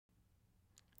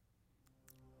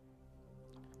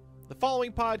The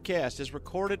following podcast is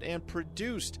recorded and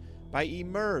produced by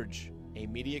Emerge, a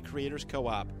media creators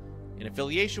co-op, in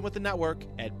affiliation with the network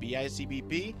at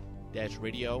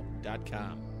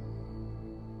bicbp-radio.com.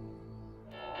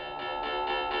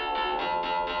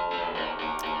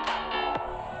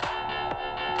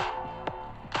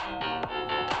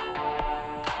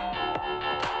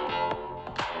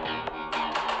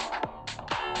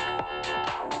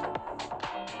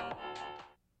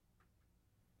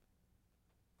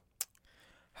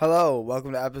 Hello,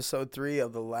 welcome to episode 3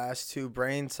 of The Last Two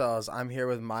Brain Cells. I'm here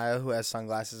with Maya, who has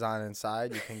sunglasses on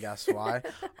inside. You can guess why.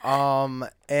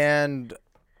 And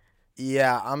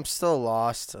yeah, I'm still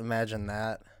lost. Imagine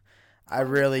that. I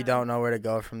really don't know where to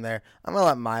go from there. I'm going to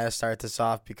let Maya start this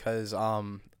off because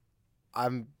I'm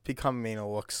becoming a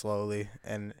look slowly.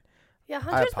 And yeah,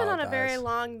 Hunter's been on a very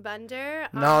long bender.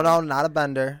 No, not a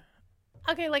bender.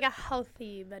 Okay, like a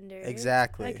healthy bender.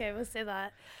 Exactly. Okay, we'll say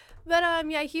that. But,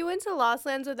 yeah, he went to Lost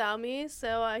Lands without me,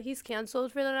 so he's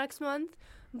canceled for the next month.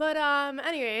 But,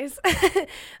 anyways,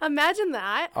 imagine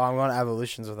that. Oh, I'm going to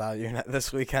Evolutions without you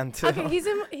this weekend, too. Okay,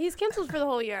 he's canceled for the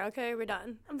whole year, okay? We're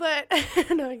done. But,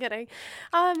 no, I'm kidding.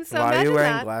 So why are you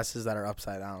wearing that. glasses that are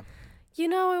upside down? You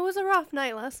know, it was a rough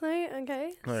night last night,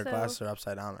 okay? No, your glasses are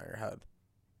upside down on your head.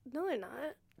 No, they're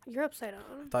not. You're upside down.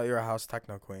 I thought you were a house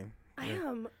techno queen. I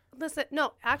am. Listen,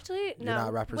 no, actually, no. You're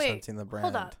not representing the brand.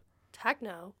 Hold up.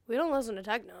 Techno. We don't listen to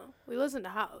techno. We listen to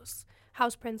house.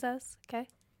 House Princess, okay?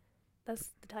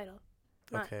 That's the title.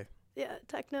 Okay. Yeah,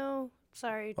 techno.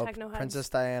 Sorry, well, techno heads. Princess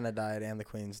Diana died and the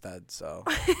Queen's dead, so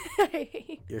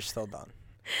you're still done.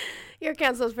 You're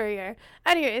canceled for a year.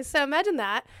 Anyways, so imagine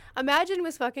that. Imagine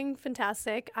was fucking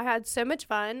fantastic. I had so much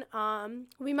fun.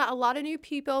 We met a lot of new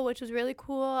people, which was really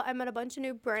cool. I met a bunch of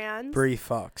new brands. Brie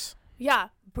fucks. Yeah,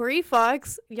 Brie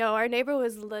fucks. Yo, our neighbor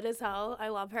was lit as hell. I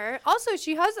love her. Also,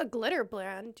 she has a glitter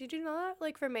brand. Did you know that?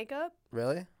 Like for makeup?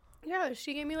 Really? Yeah,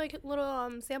 she gave me like little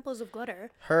samples of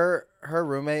glitter. Her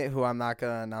roommate, who I'm not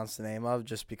gonna announce the name of,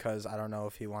 just because I don't know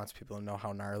if he wants people to know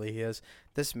how gnarly he is.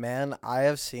 This man, I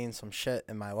have seen some shit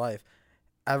in my life.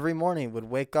 Every morning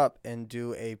would wake up and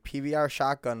do a PBR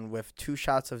shotgun with 2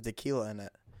 shots of tequila in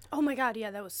it. Oh my god, yeah,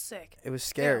 that was sick. It was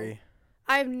scary. Ew.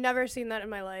 I've never seen that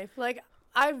in my life. Like,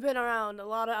 I've been around a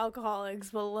lot of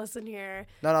alcoholics, but listen here.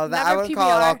 No, that I wouldn't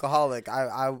call it alcoholic.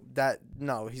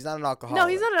 No, he's not an alcoholic. No,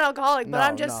 he's not an alcoholic, but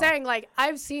I'm just saying, like,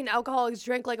 I've seen alcoholics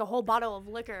drink, like, a whole bottle of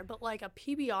liquor, but, like, a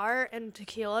PBR and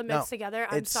tequila mixed together,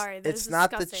 I'm sorry, this is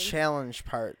not disgusting. The challenge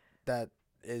part that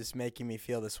is making me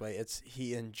feel this way. It's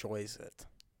he enjoys it.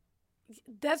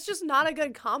 That's just not a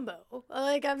good combo.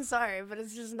 Like, I'm sorry, but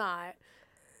it's just not.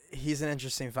 He's an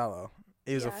interesting fellow.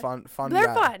 He was a fun They're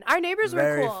guy. fun. Our neighbors were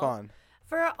very cool. fun.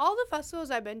 For all the festivals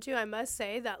I've been to, I must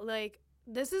say that, like,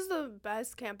 this is the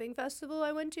best camping festival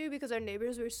I went to because our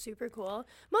neighbors were super cool.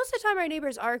 Most of the time, our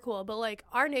neighbors are cool, but, like,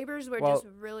 our neighbors were just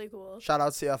really cool. Shout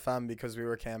out CFM because we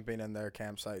were camping in their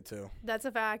campsite, too. That's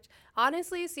a fact.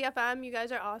 Honestly, CFM, you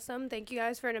guys are awesome. Thank you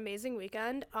guys for an amazing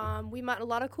weekend. We met a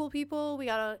lot of cool people. We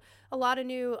got a lot of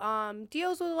new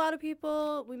deals with a lot of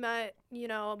people. We met,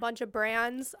 a bunch of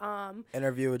brands.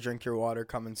 Interview with Drink Your Water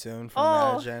coming soon from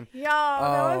Imagine.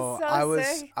 Yeah, that was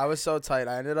so sick. I was so tight.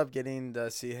 I ended up getting to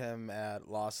see him at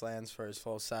Lost Lands for his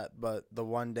full set, but the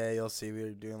one day you'll see we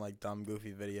were doing like dumb,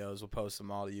 goofy videos. We'll post them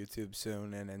all to YouTube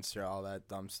soon and Insta, all that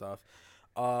dumb stuff.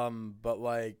 But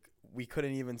like we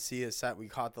couldn't even see his set. We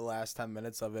caught the last 10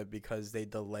 minutes of it because they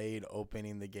delayed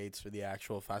opening the gates for the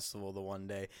actual festival the one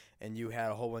day. And you had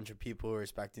a whole bunch of people who were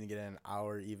expecting to get in an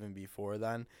hour even before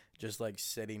then, just like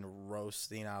sitting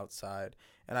roasting outside.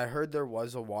 And I heard there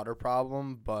was a water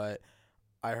problem, but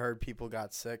I heard people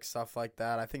got sick, stuff like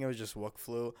that. I think it was just Wook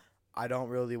flu. I don't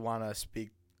really want to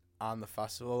speak on the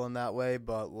festival in that way,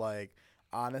 but like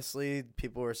honestly,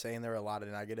 people were saying there were a lot of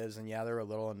negatives, and yeah, there were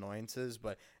little annoyances,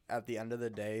 but at the end of the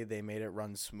day, they made it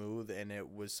run smooth, and it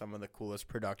was some of the coolest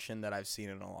production that I've seen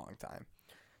in a long time.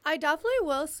 I definitely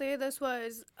will say this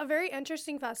was a very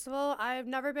interesting festival. I've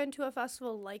never been to a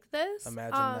festival like this.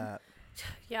 Imagine that.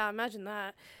 Yeah, imagine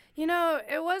that.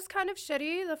 It was kind of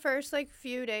shitty the first,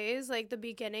 few days, the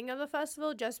beginning of the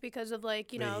festival, just because of,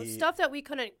 stuff that we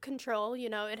couldn't control.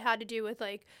 It had to do with,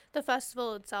 the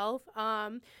festival itself.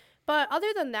 But other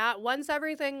than that, once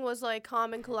everything was,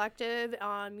 calm and collective,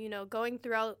 going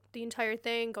throughout the entire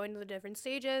thing, going to the different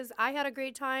stages, I had a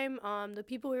great time. The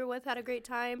people we were with had a great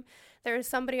time. There was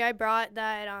somebody I brought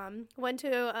that went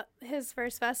to his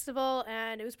first festival,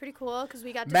 and it was pretty cool because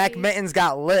we got to Mac Mittens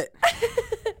got lit.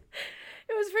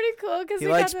 It was pretty cool because he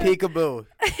likes Peekaboo.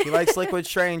 He likes Liquid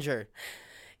Stranger.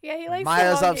 Yeah, he likes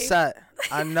Maya's upset.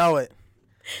 I know it.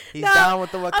 He's down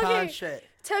with the Wakan shit.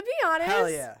 To be honest, hell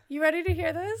yeah. You ready to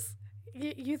hear this?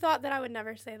 You thought that I would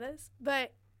never say this,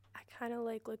 but I kind of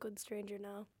like Liquid Stranger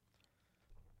now.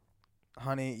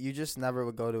 Honey, you just never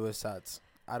would go to his sets.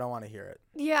 I don't want to hear it.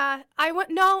 Yeah, I went.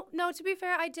 No. To be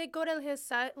fair, I did go to his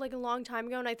set like a long time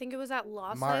ago, and I think it was at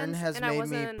Lost Martin Lands, has and made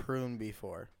me prune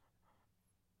before.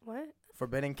 What?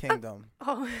 Forbidden Kingdom.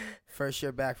 Oh. First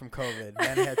year back from COVID.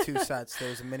 Man had 2 sets. There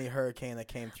was a mini hurricane that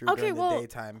came through during the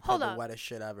daytime. Hold the up. wettest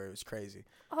shit ever. It was crazy.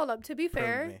 Hold up. To be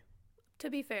fair,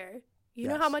 you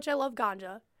know how much I love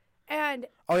ganja, and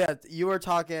oh yeah, you were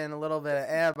talking a little bit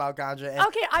about ganja. And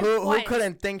okay, who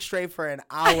couldn't think straight for an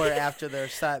hour after their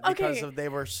set because they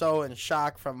were so in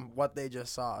shock from what they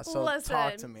just saw. So listen,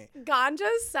 talk to me.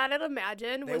 Ganja's set at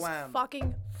Imagine was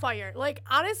fucking fire. Like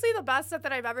honestly, the best set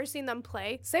that I've ever seen them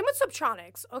play. Same with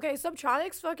Subtronics. Okay,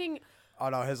 Subtronics fucking. Oh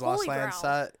no, his Lost Lands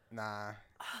set. Nah.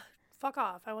 Fuck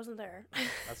off! I wasn't there.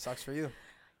 That sucks for you.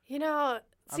 You know.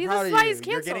 See, this is why he's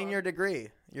canceled. You're getting your degree.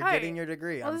 You're getting your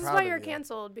degree. Well, this is why you're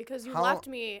canceled because you left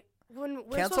me when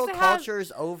we're cancel supposed to culture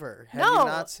is over. Have you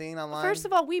not seen online? First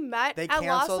of all, we met they at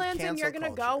Lost Lands and you're going to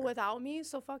go without me,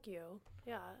 so fuck you.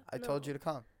 Yeah. I told you to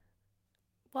come.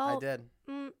 Well, I did.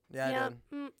 I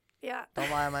did. Yeah. Don't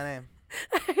lie on my name.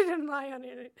 I didn't lie on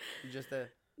it. You just did.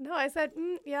 No, I said,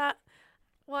 yeah.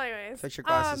 Well, anyways. Fix your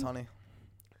glasses, honey.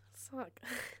 Suck.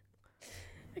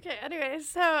 Okay, anyways,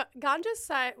 so Ganja's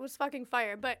set was fucking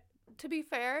fire, but to be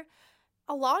fair,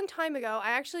 a long time ago,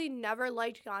 I actually never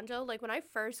liked ganja. Like, when I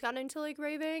first got into, like,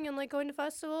 raving and, like, going to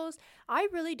festivals, I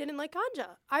really didn't like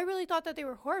ganja. I really thought that they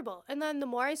were horrible. And then the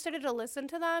more I started to listen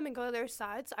to them and go to their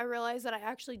sets, I realized that I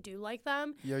actually do like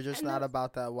them. You're just not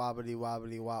about that wobbly,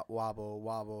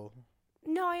 wobble.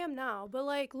 No, I am now. But,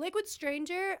 like, Liquid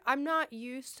Stranger, I'm not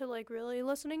used to, like, really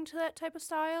listening to that type of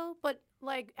style. But,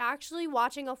 like, actually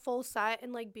watching a full set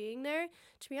and, like, being there,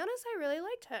 to be honest, I really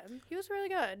liked him. He was really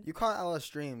good. You caught LS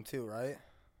Dream, too, right?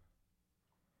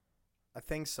 I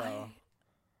think so.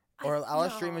 Or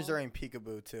LS Dream was during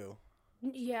Peekaboo, too.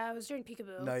 Yeah, it was during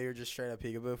Peekaboo. No, you were just straight up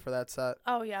Peekaboo for that set?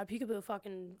 Oh, yeah, Peekaboo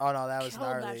fucking Oh, no, that was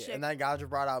gnarly. And then Ganja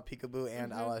brought out Peekaboo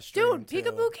and LS Dream, dude,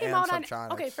 Peekaboo came out on...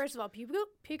 Subtronics. Okay, first of all,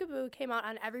 Peekaboo came out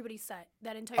on everybody's set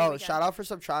that entire weekend. Shout out for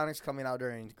Subtronics coming out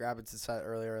during Grabbit's set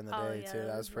earlier in the day, too.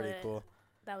 That was pretty cool.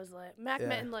 That was lit. Mac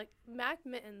Mittens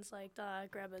liked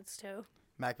Grabbits, too.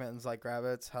 Mac Mittens like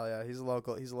Grabbits? Hell yeah. He's a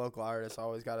local artist.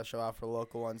 Always got to show out for the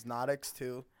local ones. Nodix,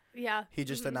 too. Yeah. He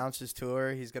just announced his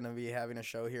tour. He's going to be having a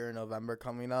show here in November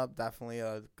coming up. Definitely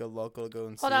a good local to go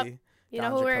and see. Hold up. You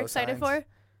know who we're excited for?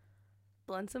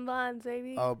 Blunts and Blondes,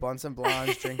 baby. Oh, Blunts and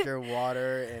Blondes, Drink Your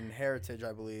Water, and Heritage,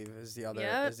 I believe, is the other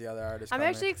artist. I'm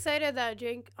actually excited that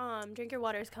Drink Your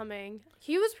Water is coming.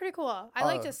 He was pretty cool. I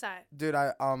liked his set. Dude,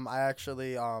 I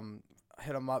actually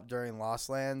hit him up during Lost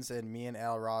Lands, and me and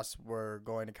Al Ross were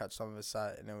going to catch some of his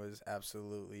set, and it was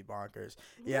absolutely bonkers.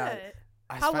 Yeah.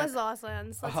 How was Lost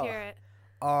Lands? Let's hear it.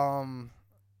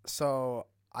 So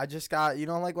I just got,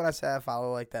 like when I say I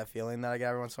follow like that feeling that I get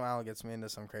every once in a while, it gets me into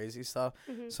some crazy stuff.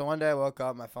 Mm-hmm. So one day I woke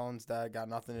up, my phone's dead, got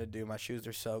nothing to do, my shoes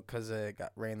are soaked because it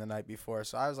got rain the night before.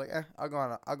 So I was like, I'll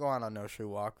go on a no shoe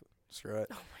walk. Screw it.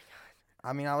 Oh my god.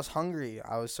 I mean, I was hungry.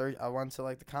 I went to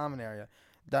like the common area.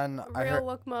 Then I heard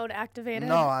Wook mode activated.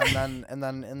 No, and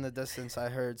then in the distance I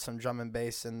heard some drum and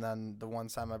bass, and then the one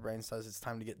side my brain says it's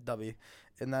time to get dubby,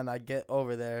 and then I get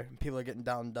over there, and people are getting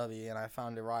down dubby, and I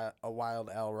found a wild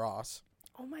Al Ross.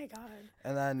 Oh my god.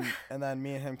 And then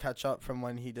me and him catch up from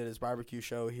when he did his barbecue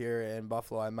show here in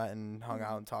Buffalo. I met and hung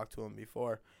out and talked to him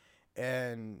before.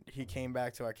 And he came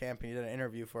back to our camp and he did an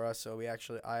interview for us. So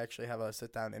I actually have a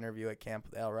sit down interview at camp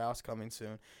with Al Ross coming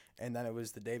soon. And then it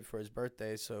was the day before his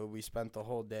birthday, so we spent the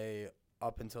whole day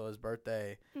up until his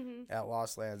birthday at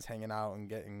Lost Lands hanging out and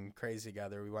getting crazy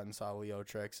together. We went and saw Leo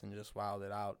Tricks and just wilded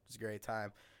it out. It was a great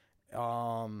time.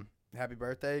 Happy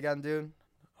birthday again, dude.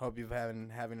 Hope you've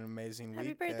having an amazing week.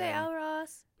 Happy birthday, Al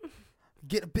Ross.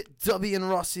 Get a bit Dubby and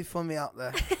Rossi for me out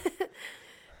there.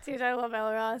 Dude, I love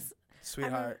Al Ross.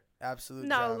 Sweetheart. Absolute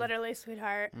No, gem. literally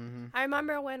sweetheart. Mm-hmm. I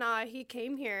remember when he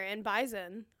came here in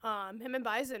Bison. Him and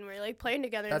Bison were like playing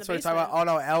together That's in the basement. That's what I'm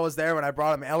talking about. Oh no, Al was there when I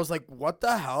brought him. Al was like, "What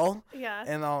the hell?" Yeah.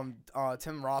 And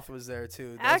Tim Roth was there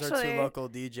too. Those are two local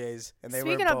DJs, and they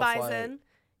speaking were of both Bison,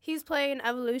 he's playing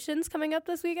Evolutions coming up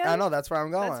this weekend. I know, that's where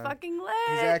I'm going. That's fucking lit.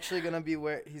 He's actually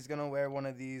gonna wear one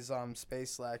of these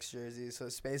Space Slacks jerseys. So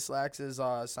Space Slacks is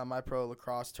a semi-pro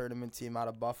lacrosse tournament team out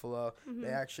of Buffalo. Mm-hmm. They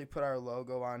actually put our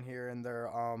logo on here, and they're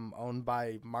owned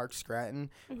by Mark Scranton,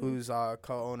 who's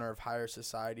co-owner of Higher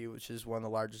Society, which is one of the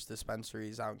largest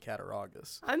dispensaries out in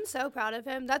Cattaraugus. I'm so proud of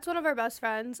him. That's one of our best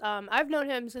friends. I've known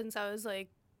him since I was like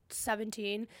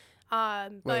 17.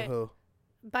 Wait, who?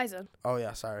 Bison. Oh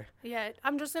yeah, sorry. Yeah,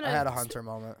 I'm just gonna. I had a Hunter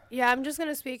moment. Yeah, I'm just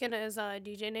gonna speak in his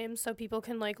DJ name so people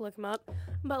can like look him up.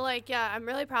 But like, yeah, I'm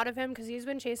really proud of him because he's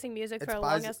been chasing music for a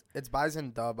longest. It's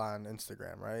Bison Dub on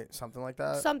Instagram, right? Something like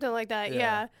that. Something like that,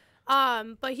 yeah.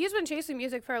 But he's been chasing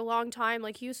music for a long time.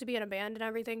 Like, he used to be in a band and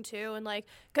everything too, and like,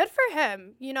 good for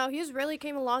him. You know, he's really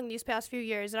came along these past few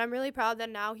years, and I'm really proud that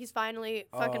now he's finally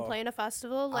fucking playing a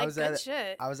festival. Like, good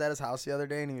shit. I was at his house the other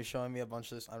day, and he was showing me a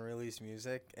bunch of this unreleased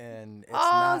music, and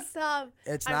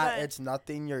it's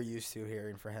nothing you're used to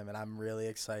hearing for him, and I'm really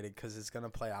excited because it's gonna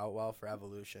play out well for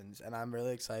Evolutions, and I'm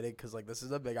really excited because like this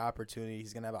is a big opportunity.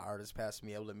 He's gonna have an artist pass and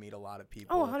be able to meet a lot of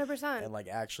people. Oh, 100%. And like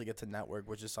actually get to network,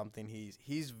 which is something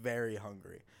he's very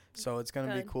hungry. So it's going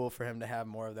to be cool for him to have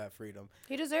more of that freedom.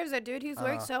 He deserves it, dude. He's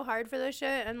worked so hard for this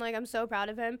shit, and like I'm so proud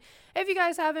of him. If you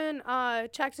guys haven't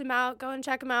checked him out, go and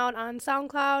check him out on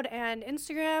SoundCloud and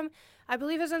Instagram. I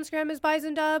believe his Instagram is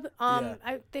Bison Dub.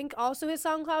 I think also his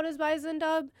SoundCloud is Bison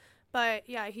Dub. But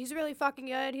yeah, he's really fucking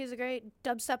good. He's a great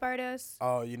dubstep artist.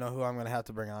 Oh, you know who I'm going to have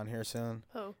to bring on here soon?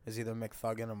 Who? Is either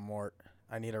McThuggin or Mort.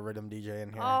 I need a rhythm DJ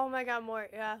in here. Oh my God, Mort,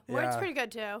 yeah. Mort's pretty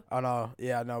good too. Oh no,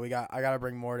 yeah, no, I gotta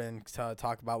bring Mort in to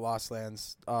talk about Lost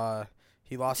Lands.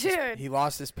 He lost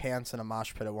his pants in a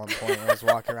mosh pit at one point and was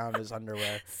walking around in his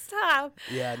underwear. Stop.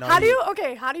 Yeah, no. How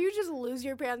do you just lose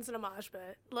your pants in a mosh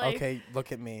pit? Like, okay,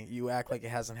 look at me. You act like it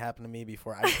hasn't happened to me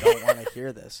before. I don't want to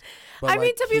hear this. But I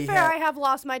mean, to be fair, I have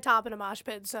lost my top in a mosh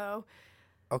pit, so.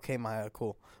 Okay, Maya,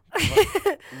 cool.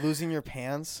 Losing your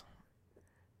pants.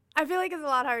 I feel like it's a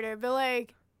lot harder, but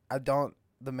like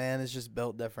the man is just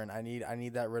built different. I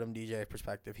need that rhythm DJ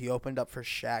perspective. He opened up for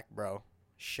Shaq, bro.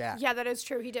 Shaq. Yeah, that is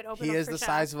true. He did open up for Shaq. He is the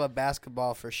size of a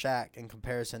basketball for Shaq in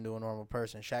comparison to a normal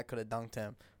person. Shaq could have dunked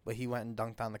him, but he went and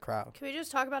dunked on the crowd. Can we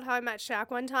just talk about how I met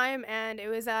Shaq one time? And it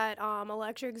was at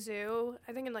Electric Zoo,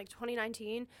 I think in like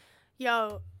 2019.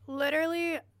 Yo,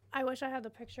 literally, I wish I had the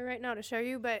picture right now to show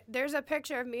you, but there's a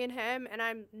picture of me and him, and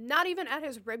I'm not even at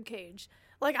his rib cage.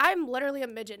 Like, I'm literally a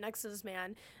midget next to this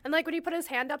man. And, like, when he put his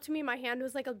hand up to me, my hand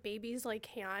was like a baby's, like,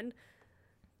 hand.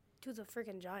 Dude's a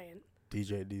freaking giant.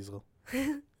 DJ Diesel.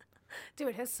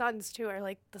 Dude, his sons, too, are,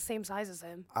 like, the same size as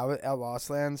him. I was at Lost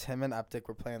Lands. Him and Eptic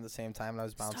were playing at the same time, and I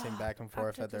was bouncing back and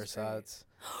forth at their sets.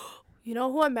 You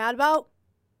know who I'm mad about?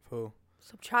 Who?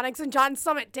 Subtronics and John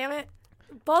Summit, damn it.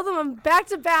 Both of them back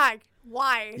to back.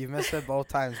 Why? You missed it both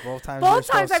times. Both times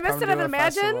I missed it at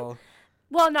Imagine. Festival.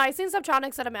 Well, no, I seen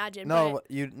Subtronics at Imagine. No,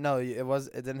 it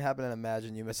didn't happen at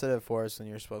Imagine. You missed it at Forest, and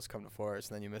you were supposed to come to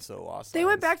Forest, and then you missed it at Lost. They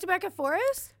went back to back at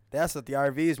Forest? Yes, at the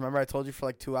RVs. Remember I told you for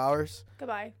like 2 hours?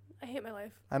 Goodbye. I hate my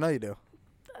life. I know you do.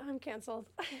 I'm canceled.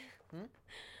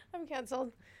 I'm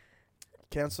canceled.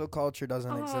 Cancel culture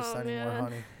doesn't exist anymore,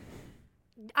 honey.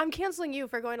 I'm canceling you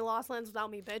for going to Lost Lands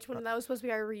without me, bitch, when that was supposed to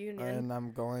be our reunion. And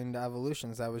I'm going to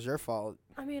Evolutions. That was your fault.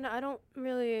 I mean, I don't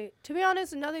really... To be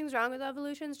honest, nothing's wrong with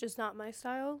Evolutions, just not my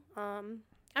style.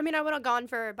 I mean, I would have gone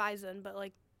for Bison, but,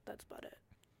 like, that's about it.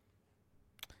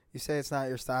 You say it's not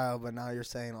your style, but now you're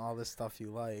saying all this stuff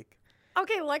you like.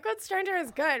 Okay, Liquid Stranger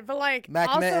is good, but, like,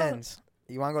 Mac Mittens,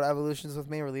 you want to go to Evolutions with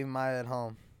me? We're leaving Maya at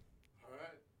home. All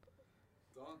right.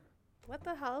 Done. What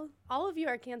the hell? All of you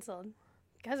are canceled.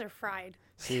 You guys are fried.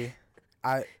 See,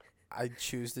 I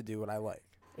choose to do what I like.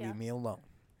 Yeah. Leave me alone.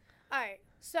 All right.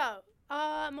 So,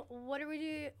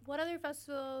 what other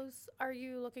festivals are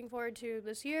you looking forward to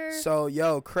this year?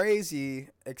 So, crazy.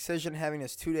 Excision having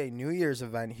his 2-day New Year's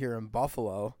event here in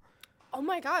Buffalo. Oh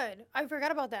my God. I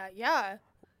forgot about that. Yeah.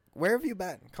 Where have you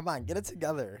been? Come on, get it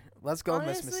together. Let's go,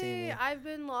 Miss Massini. Honestly, I've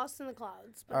been lost in the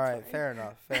clouds. All right, fair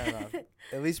enough.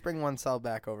 At least bring one cell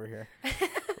back over here.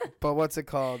 But what's it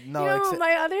called? No,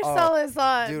 my other cell is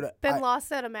been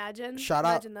lost at Imagine.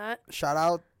 Imagine that. Shout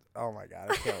out. Oh my God,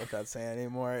 I can't let that say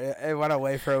anymore. It went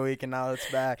away for a week and now it's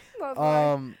back.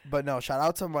 But no, shout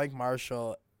out to Mike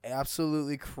Marshall.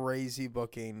 Absolutely crazy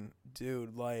booking,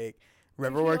 dude. Like,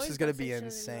 Riverworks is gonna be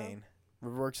insane.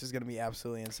 Riverworks is going to be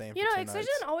absolutely insane. You know, Excision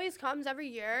always comes every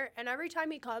year, and every time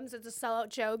he comes, it's a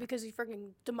sellout show because he freaking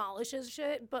demolishes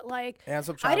shit. But like,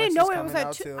 I didn't know it was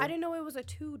I didn't know it was a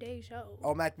 2-day show.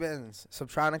 Oh, Mac Mittens,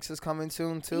 Subtronics is coming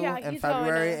soon too in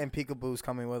February, and Peekaboo's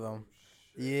coming with him.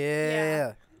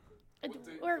 Yeah.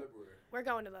 We're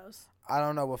going to those. I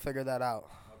don't know. We'll figure that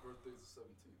out. My birthday's the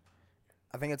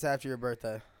 17th. I think it's after your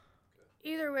birthday.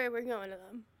 Either way, we're going to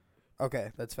them.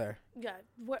 Okay, that's fair. Yeah,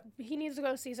 he needs to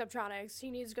go see Subtronics. He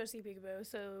needs to go see Peekaboo.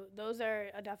 So those are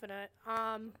a definite.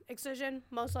 Excision,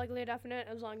 most likely a definite,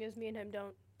 as long as me and him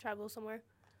don't travel somewhere.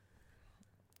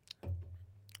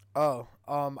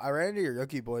 I ran into your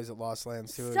Yuki boys at Lost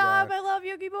Lands too. Stop! I love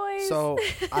Yuki boys. So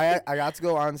I got to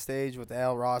go on stage with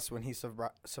Al Ross when he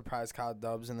surprised Kyle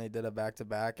Dubs, and they did a back to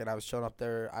back. And I was showing up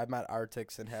there. I met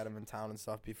Artix and had him in town and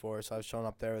stuff before, so I was showing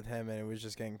up there with him, and it was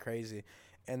just getting crazy.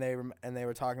 And they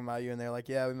were talking about you, and they're like,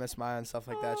 yeah, we miss Maya and stuff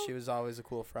like that. She was always a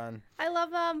cool friend. I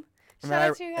love them. And Shout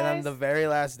out to you guys. And then the very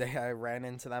last day, I ran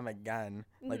into them again.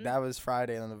 Mm-hmm. Like, that was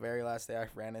Friday. And then the very last day, I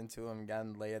ran into them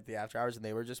again late at the after hours. And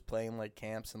they were just playing, like,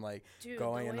 camps and, like,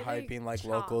 going and hyping, like,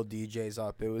 local DJs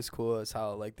up. It was cool as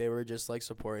hell. Like, they were just, like,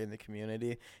 supporting the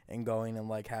community and going and,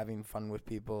 like, having fun with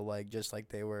people. Like, just like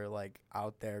they were, like,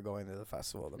 out there going to the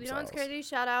festival themselves. You know what's crazy?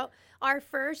 Shout out. Our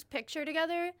first picture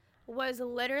together was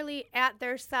literally at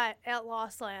their set at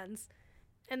Lost Lands.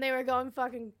 And they were going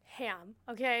fucking ham.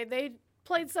 Okay? They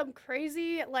played some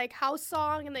crazy like house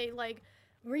song and they like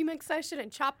remix that shit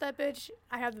and chopped that bitch.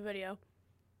 I have the video.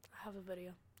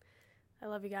 I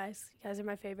love you guys. You guys are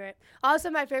my favorite. Also,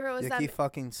 my favorite was Yuki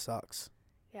fucking sucks.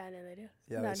 Yeah, I know they do.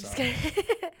 Yeah, no, they I'm just suck.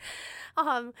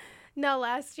 kidding. No,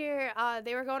 last year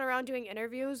they were going around doing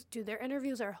interviews. Dude, their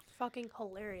interviews are fucking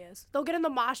hilarious. They'll get in the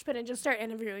mosh pit and just start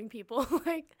interviewing people.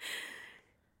 Like,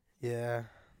 yeah,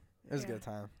 it was a good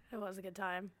time. It was a good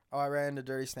time. Oh, I ran into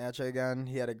Dirty Snatcher again.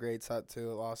 He had a great set,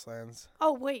 too, at Lost Lands.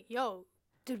 Oh, wait, yo.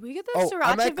 Did we get the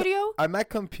Sriracha video? I met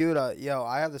Computer. Yo,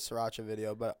 I have the Sriracha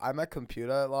video, but I met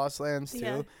Computer at Lost Lands, too.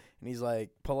 Yeah. And he's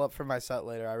like, pull up for my set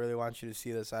later. I really want you to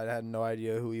see this. I had no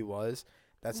idea who he was.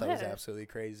 That set was absolutely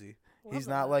crazy. He's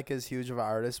not, like, as huge of an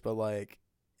artist, but, like,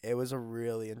 it was a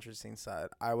really interesting set.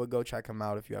 I would go check him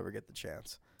out if you ever get the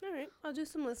chance. All right. I'll do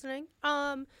some listening.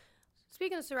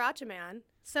 Speaking of Sriracha Man,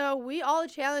 so we all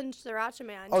challenged Sriracha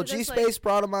Man. Oh, G-Space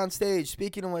brought him on stage.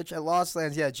 Speaking of which, at Lost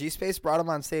Lands, yeah, G-Space brought him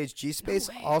on stage. G-Space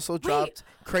also dropped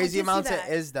crazy amounts of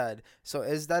Is Dead. So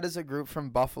Is Dead is a group from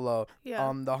Buffalo.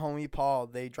 Yeah. The homie Paul,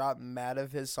 they dropped mad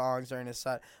of his songs during his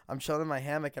set. I'm chilling in my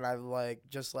hammock, and I'm, like,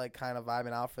 just, like, kind of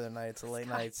vibing out for the night. It's a late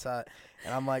night set.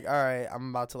 And I'm like, all right,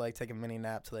 I'm about to, like, take a mini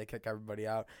nap till they kick everybody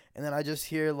out. And then I just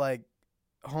hear, like,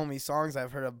 homie songs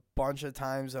I've heard a bunch of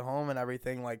times at home and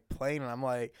everything, like, playing, and I'm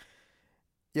like,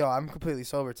 yo, I'm completely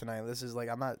sober tonight. This is, like,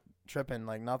 I'm not tripping,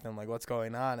 like, nothing. Like, what's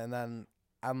going on? And then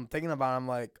I'm thinking about it. I'm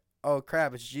like, oh,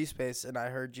 crap, it's G-Space, and I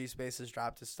heard G-Space has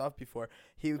dropped his stuff before.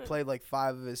 He played, like,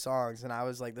 5 of his songs, and I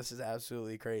was like, this is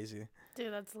absolutely crazy.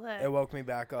 Dude, that's lit. It woke me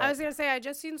back up. I was going to say, I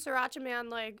just seen Sriracha Man,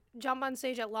 like, jump on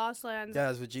stage at Lost Lands. Yeah, it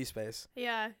was with G-Space.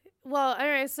 Yeah. Well,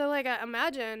 anyway, so, like,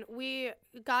 imagine we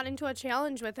got into a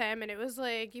challenge with him, and it was,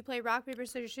 like, you play rock, paper,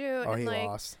 scissors, shoot. Oh, and, he like,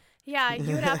 lost. Yeah,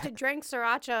 you would have to drink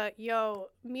Sriracha. Yo,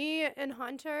 me and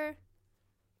Hunter.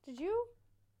 Did you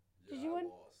win?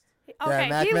 Okay,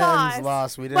 yeah, he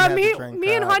lost. We didn't but have to drink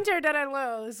me and Hunter didn't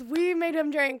lose. We made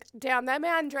him drink. Damn, that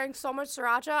man drank so much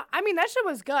Sriracha. I mean, that shit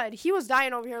was good. He was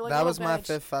dying over here like that a was little my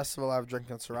bitch. 5th festival I've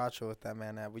drinking Sriracha with that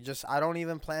man at. I don't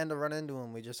even plan to run into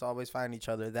him. We just always find each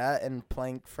other. That and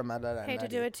Plank from Edda. Hate to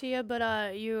do it to you,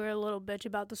 but you were a little bitch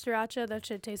about the Sriracha. That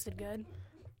shit tasted good.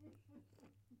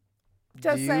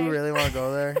 Do you really want to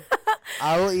go there?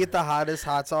 I will eat the hottest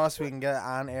hot sauce we can get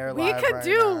on air live right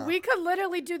now. We could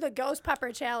literally do the ghost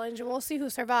pepper challenge, and we'll see who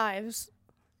survives.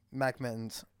 Mac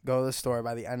Mittens, go to the store.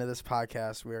 By the end of this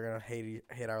podcast, we're going to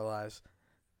hate our lives.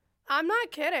 I'm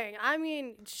not kidding. I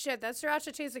mean, shit, that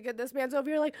Sriracha tasted good. This man's over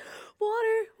here like,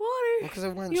 water. Because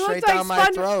it went straight down my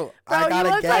throat. Bro, I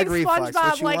got a gag reflex.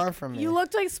 What you like, want from me? You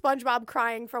looked like SpongeBob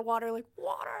crying for water, like,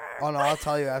 water. Oh, no, I'll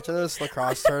tell you. After this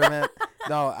lacrosse tournament,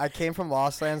 no, I came from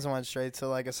Lost Lands and went straight to,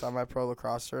 like, a semi-pro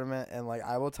lacrosse tournament. And, like,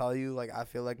 I will tell you, like, I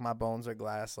feel like my bones are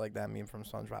glass, like that meme from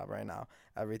SpongeBob right now.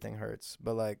 Everything hurts.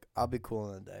 But, like, I'll be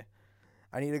cool in a day.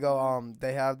 I need to go.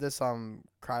 They have this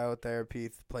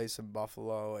cryotherapy place in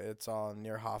Buffalo. It's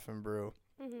near Hoffen Brew.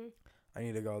 Mm-hmm. I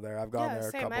need to go there. I've gone there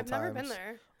a couple times. I've never been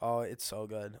there. Oh, it's so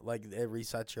good. Like, it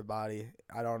resets your body.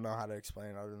 I don't know how to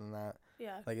explain it other than that.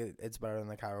 Yeah. Like, it's better than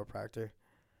the chiropractor.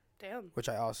 Damn. Which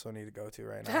I also need to go to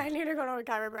right now. I need to go to a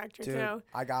chiropractor, too.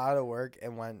 I got out of work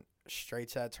and went straight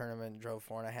to that tournament, drove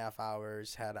 4.5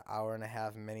 hours, had an hour and a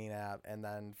half mini nap, and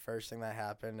then first thing that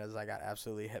happened is I got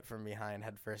absolutely hit from behind,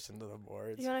 head first into the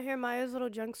boards. You want to hear Maya's little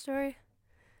junk story?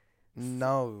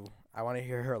 No. I want to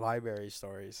hear her library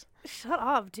stories. Shut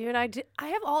up, dude. I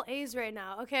have all A's right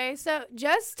now, okay? So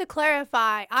just to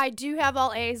clarify, I do have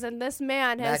all A's, and this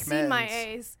man has seen my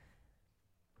A's.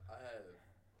 I have.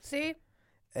 See?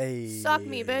 Hey. Suck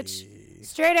me, bitch.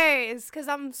 Straight A's, because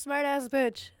I'm a smart-ass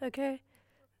bitch, okay?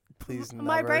 Please never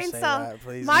my brain say cell, that.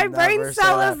 Please my brain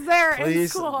cell is there in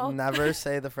school. Please never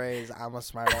say the phrase, I'm a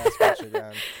smart-ass bitch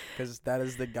again, because that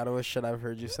is the ghettoest shit I've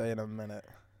heard you say in a minute.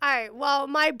 All right, well,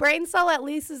 my brain cell at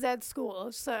least is at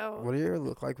school, so. What do you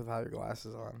look like without your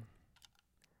glasses on?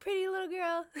 Pretty little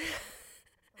girl.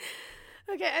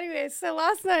 Okay, anyway, so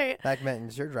last night. Mac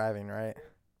Mittens, you're driving, right?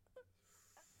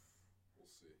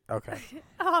 Okay.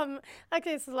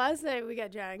 Okay, so last night we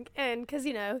got drunk, and because,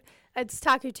 it's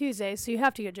Taco Tuesday, so you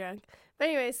have to get drunk. But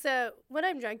anyway, so when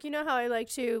I'm drunk, you know how I like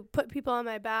to put people on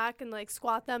my back and, like,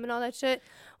 squat them and all that shit?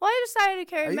 Well, I decided to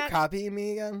carry Are you copying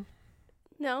me again?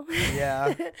 No.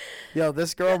 Yeah. Yo,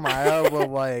 this girl, Maya, will,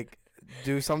 like,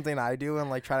 do something I do and,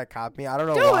 like, try to copy me. I don't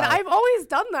know why. Dude, I've always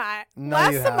done that. No,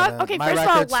 you haven't. Okay, my first of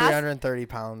all, record's 330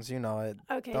 pounds. You know it.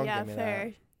 Okay, Don't yeah, give me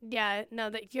fair. that. Yeah, no,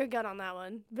 that you're good on that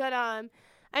one. But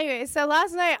anyway, so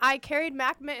last night I carried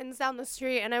Mac Mittens down the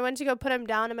street and I went to go put him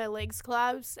down and my legs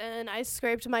collapsed and I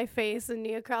scraped my face and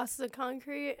knee across the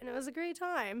concrete and it was a great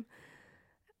time.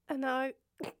 And now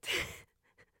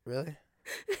Really?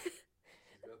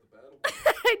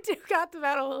 I do got the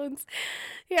battle wounds.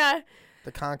 Yeah.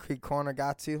 The concrete corner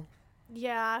got you?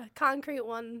 Yeah, concrete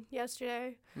won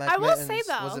yesterday. Mac I will Mittens, say,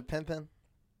 though. Was it pimping?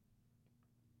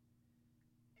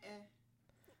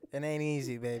 It ain't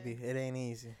easy, baby. It ain't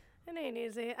easy. It ain't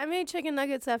easy. I made chicken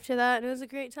nuggets after that and it was a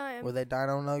great time. Were they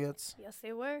dino nuggets? Yes,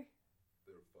 they were.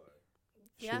 They were fire.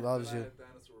 She Yeah. loves you.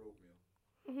 Dinosaur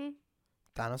oatmeal. Mhm.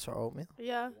 Dinosaur oatmeal?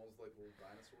 Yeah. The ones like little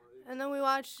dinosaur eggs. And then we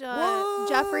watched What?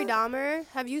 Jeffrey Dahmer.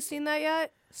 Have you seen that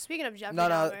yet? Speaking of Jeffrey No.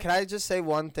 Dahmer. Can I just say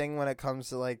one thing when it comes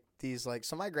to, like, these, like,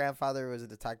 so my grandfather was a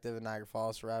detective in Niagara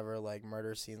Falls forever, like,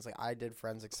 murder scenes. Like, I did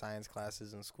forensic science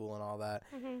classes in school and all that.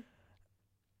 Mhm.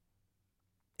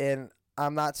 And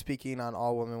I'm not speaking on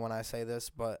all women when I say this,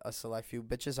 but a select few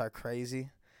bitches are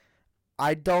crazy.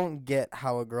 I don't get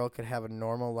how a girl could have a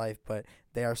normal life, but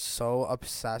they are so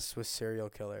obsessed with serial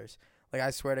killers. Like, I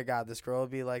swear to God, this girl will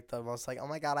be, like, the most, like, oh,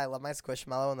 my God, I love my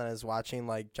Squishmallow, and then is watching,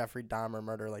 like, Jeffrey Dahmer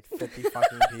murder, like, 50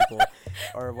 fucking people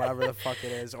or whatever the fuck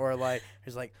it is. Or, like,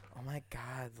 he's like, oh, my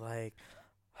God, like,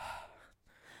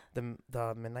 the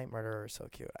Midnight Murderer is so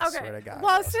cute. I swear to God.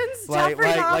 Well, bro. since Like, Jeffrey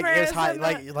Dahmer like, it's is hot,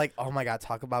 in like, oh, my God,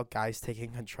 talk about guys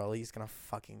taking control. He's going to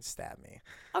fucking stab me.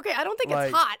 Okay, I don't think like-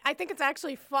 it's hot. I think it's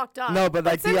actually fucked up. No, but,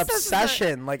 like, the since this is a-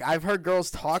 obsession. Like, I've heard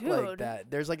girls talk like Dude. that.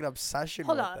 There's, like, an obsession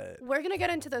Hold with on. it. We're going to get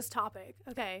into this topic.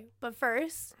 Okay, but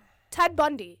first, Ted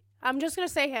Bundy. I'm just going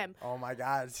to say him. Oh, my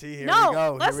God. See, here No, we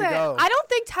go. listen, Here we go. I don't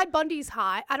think Ted Bundy's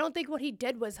hot. I don't think what he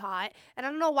did was hot. And I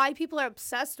don't know why people are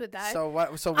obsessed with that. So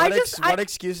what? So I what? just- What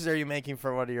excuses are you making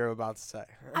for what you're about to say?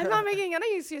 I'm not making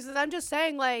any excuses. I'm just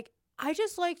saying, like, I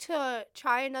just like to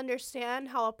try and understand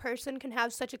how a person can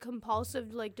have such a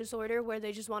compulsive, like, disorder where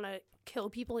they just want to kill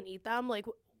people and eat them. Like,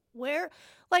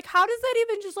 how does that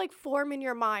even just, like, form in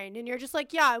your mind? And you're just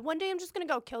like, yeah, one day I'm just going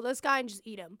to go kill this guy and just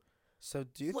eat him. So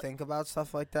do you What- think about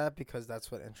stuff like that because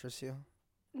that's what interests you?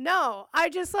 No, I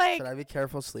just, like, Should I be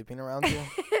careful sleeping around you?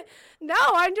 no,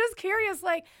 I'm just curious,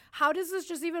 like, how does this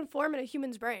just even form in a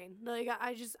human's brain? Like,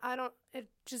 it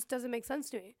just doesn't make sense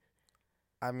to me.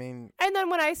 I mean, And then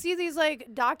when I see these, like,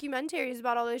 documentaries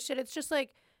about all this shit, it's just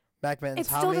like, Mac Mittens, It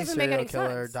how still many doesn't make serial any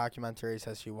killer sense. documentaries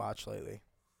has she watched lately?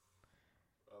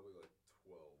 Probably like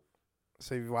 12.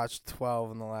 So you've watched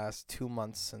 12 in the last 2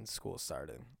 months since school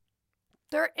started.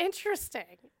 they're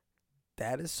interesting.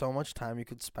 That is so much time you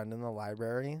could spend in the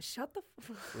library Shut the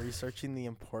researching the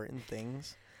important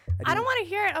things. I don't want to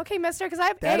hear it. Okay, mister, because I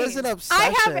have That A's. is an I have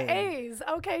obsession. A's.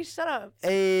 Okay, shut up.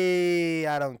 Hey,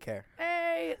 I don't care.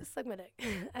 Hey, suck my dick.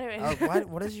 Anyway.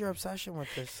 What is your obsession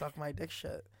with this suck my dick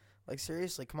shit? Like,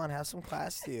 seriously, come on, have some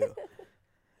class to you.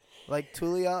 Like,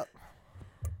 Tuli up.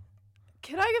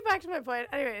 Can I get back to my point?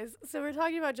 Anyways, so we're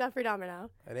talking about Jeffrey Dahmer now.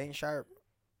 It ain't sharp.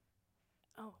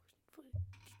 Oh.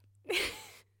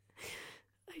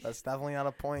 That's definitely not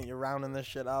a point. You're rounding this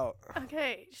shit out.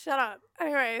 Okay, shut up.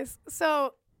 Anyways,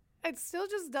 so it still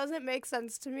just doesn't make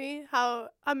sense to me how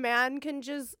a man can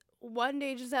just one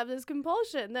day just have this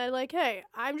compulsion that, like, hey,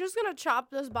 I'm just gonna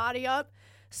chop this body up,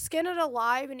 skin it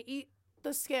alive, and eat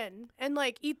the skin and,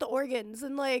 like, eat the organs.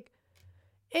 And, like,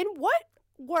 in what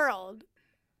world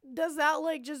does that,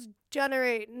 like, just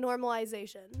generate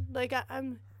normalization? Like,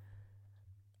 I'm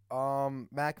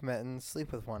Mac Mittens,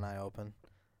 sleep with one eye open.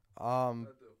 I do.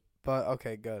 But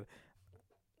okay, good.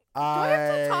 do I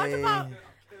have to talk about?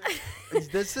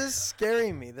 This is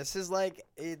scaring me. This is like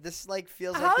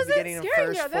feels How like the is it beginning of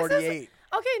scaring first you? This is- 48.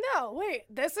 Okay, no, wait.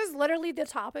 This is literally the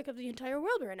topic of the entire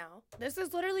world right now. This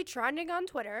is literally trending on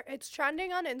Twitter. It's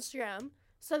trending on Instagram.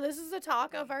 So this is the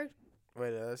talk of our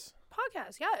Wait, it is.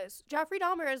 podcast. Yes, Jeffrey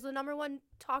Dahmer is the number one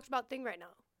talked about thing right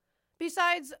now.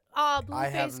 Besides, I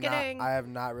Blueface getting. have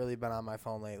not really been on my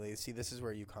phone lately. See, this is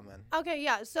where you come in. Okay,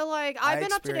 yeah. So, like, I I've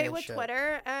been up to date experience with shit.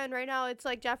 Twitter, and right now it's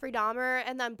like Jeffrey Dahmer,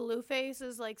 and then Blueface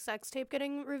is like sex tape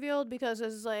getting revealed because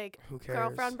his like Who cares?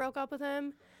 girlfriend broke up with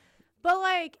him. But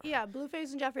like, yeah,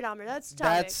 Blueface and Jeffrey Dahmer. That's the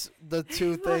topic. That's the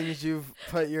two things you've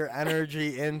put your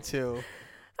energy into.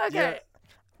 Okay.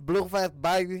 Blueface,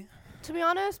 baby. To be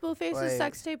honest, Blueface's Wait.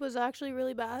 sex tape was actually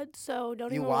really bad, so don't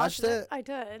You even watched watch it? I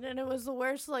did, and it was the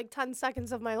worst like 10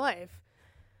 seconds of my life.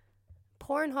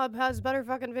 Pornhub has better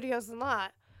fucking videos than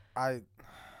that.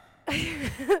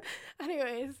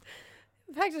 Anyways,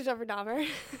 back to Jeffrey Dahmer.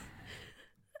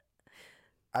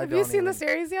 Have you seen the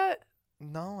series yet?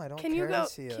 No, I don't Can care you go? to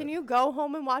see it. Can you go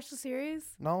home and watch the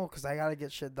series? No, because I got to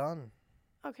get shit done.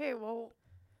 Okay, well,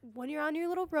 when you're on your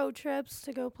little road trips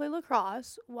to go play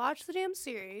lacrosse, watch the damn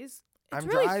series. It's I'm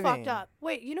really driving. fucked up.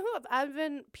 Wait, you know who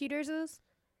Evan Peters is?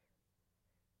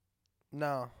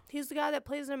 No, He's the guy that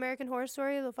plays in American Horror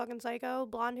Story, the fucking psycho,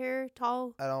 blonde hair,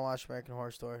 tall. I don't watch American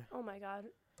Horror Story. Oh my god.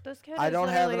 This kid I is don't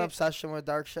have an literally- obsession with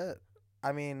dark shit.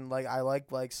 I mean, like, I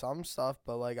like some stuff,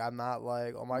 but, like, I'm not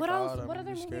like, oh my What god, else? I'm What other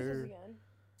movies is scared. he in?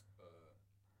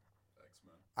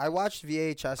 X-Men. I watched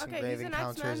VHS Okay, and Grave he's in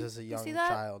Encounters X-Men. as a You young see that?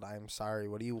 child. I'm sorry.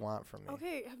 What do you want from me?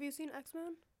 Okay, have you seen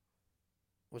X-Men?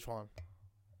 Which one?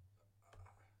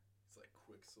 It's like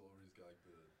Quicksilver. He's got like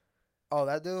the Oh,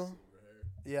 that dude? silver hair.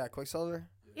 Yeah, Quicksilver?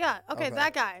 Yeah, okay, Okay.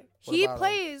 that guy. What He about him?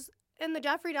 plays in the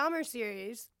Jeffrey Dahmer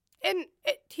series, and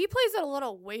he plays it a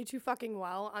little way too fucking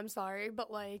well. I'm sorry,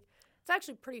 but like, it's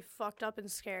actually pretty fucked up and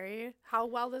scary how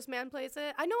well this man plays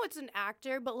it. I know it's an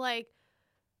actor, but like,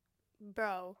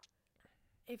 bro,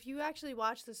 if you actually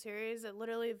watch the series, it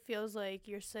literally feels like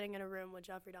you're sitting in a room with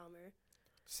Jeffrey Dahmer.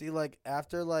 See, like,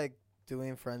 after, like,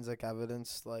 doing forensic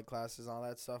evidence, like, classes and all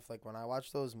that stuff, like, when I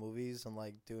watched those movies and,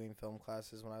 like, doing film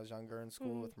classes when I was younger in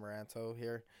school Mhm. with Maranto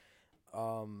here,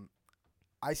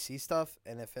 I see stuff,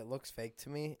 and if it looks fake to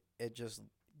me, it just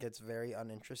gets very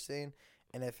uninteresting,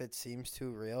 and if it seems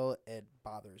too real, it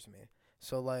bothers me.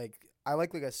 So, like, I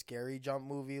like a scary jump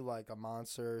movie, like a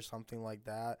monster or something like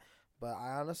that, but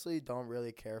I honestly don't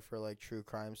really care for, like, true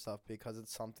crime stuff because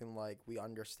it's something, like, we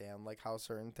understand, like, how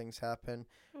certain things happen,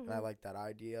 and I Mhm. like that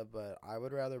idea, but I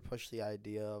would rather push the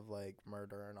idea of, like,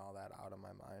 murder and all that out of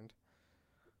my mind.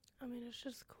 I mean, it's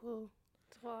just cool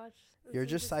to watch. It's You're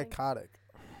just interesting. psychotic.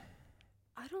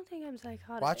 I don't think I'm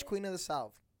psychotic. Watch Queen of the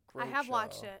South. I Great have show.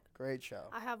 watched it. Great show.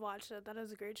 I have watched it. That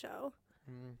is a great show.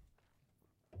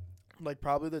 Like,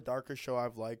 probably the darkest show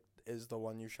I've liked is the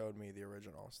one you showed me, the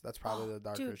originals. That's probably the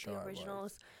darkest Dude, show the I've liked.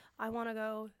 originals. I want to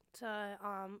go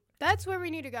to that's where we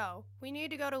need to go. We need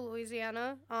to go to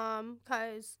Louisiana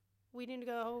cuz we need to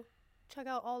go check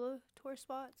out all the tourist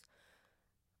spots.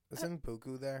 Isn't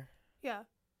Buku there? Yeah.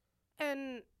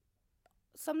 And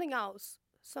something else.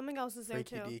 Something else is there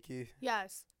Freaky too. Deaky.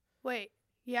 Yes. Wait.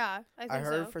 Yeah, I think I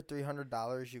heard so. for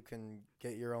 $300 you can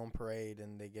get your own parade,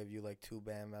 and they give you, like, 2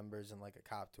 band members and, like, a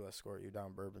cop to escort you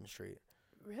down Bourbon Street.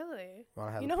 Really?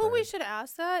 Wanna have You a know who we parade? should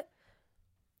ask that?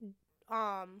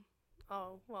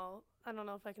 Oh, well, I don't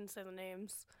know if I can say the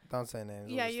names. Don't say names.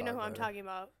 we'll Yeah, just you know talk who I'm later. talking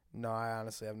about. No, I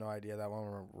honestly have no idea. That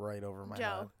one went right over my head.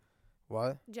 Joe.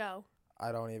 What? Joe.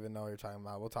 I don't even know what you're talking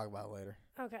about. We'll talk about it later.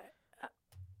 Okay.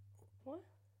 What?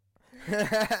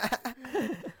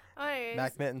 Anyways.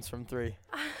 Mac Mittens from 3.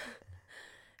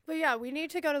 But yeah, we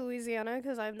need to go to Louisiana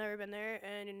because I've never been there.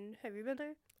 And have you been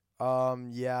there?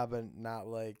 Yeah, but not,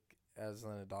 like, as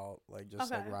an adult. Like, just,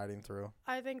 like, Okay. riding through.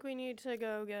 I think we need to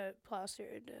go get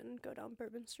plastered and go down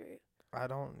Bourbon Street. I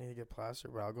don't need to get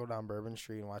plastered, but I'll go down Bourbon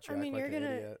Street and watch you I mean, act like an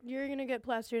idiot. you're gonna get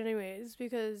plastered anyways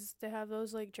because they have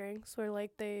those like drinks where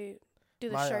like they do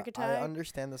the My- shark attack. I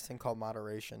understand this thing called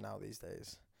moderation now these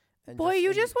days. And Boy, you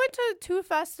in- just went to 2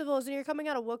 festivals and you're coming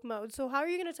out of Wook mode. So how are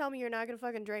you gonna tell me you're not gonna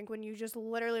fucking drink when you just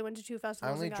literally went to 2 I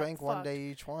festivals? only and got drank one fucked? day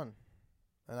each one.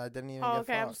 And I didn't even Oh, get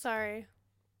okay. I'm fucked. sorry.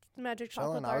 Magic chocolate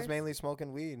Chilling. bars. I was mainly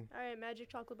smoking weed. All right, magic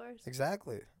chocolate bars.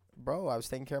 Exactly. Bro, I was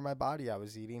taking care of my body. I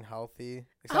was eating healthy.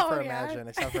 Except Oh, for yeah? Imagine.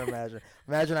 Except for Imagine.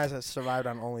 Imagine I survived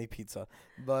on only pizza.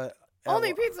 But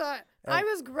Only pizza. I and-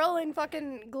 was grilling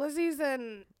fucking glizzies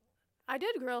and I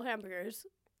did grill hamburgers.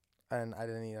 And I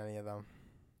didn't eat any of them.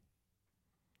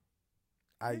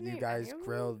 didn't You eat guys any of them?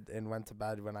 grilled and went to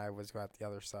bed when I was at the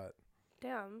other set.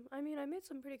 Damn. I mean, I made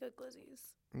some pretty good glizzies.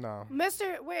 No.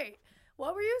 Wait.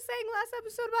 What were you saying last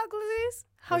episode about glizzies?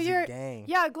 How Glizzy you're gang.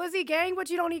 Yeah, glizzy gang, but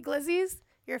you don't eat glizzies?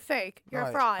 You're fake. You're No,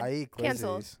 a fraud. I eat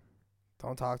Canceled. glizzies.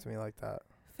 Don't talk to me like that.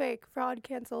 Fake. Fraud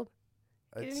canceled.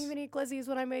 You It's- didn't even eat glizzies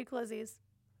when I made glizzies.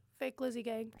 Fake glizzy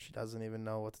gang. She doesn't even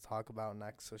know what to talk about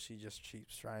next, so she just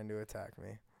keeps trying to attack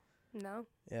me. No.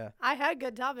 Yeah. I had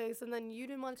good topics, and then you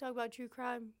didn't want to talk about true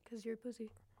crime because you're a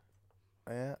pussy.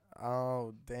 Yeah.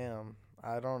 Oh, damn.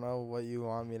 I don't know what you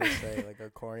want me to say. Like a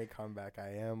corny comeback. I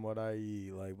am what I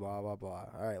eat. Like blah blah blah.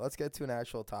 All right, let's get to an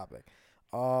actual topic.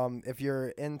 If you're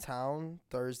in town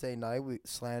Thursday night,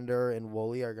 Slander and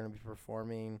Wooly are going to be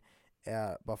performing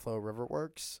at Buffalo River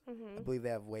Works. I believe they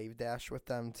have Wave Dash with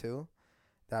them too.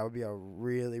 That would be a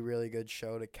really, really good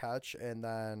show to catch. And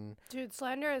then, dude,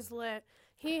 Slander is lit.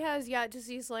 He has yet to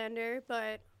see Slander,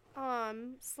 but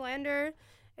Slander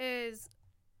is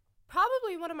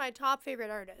probably one of my top favorite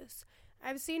artists.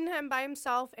 I've seen him by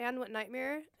himself and with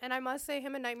Nightmare, and I must say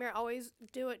him and Nightmare always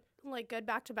do it like good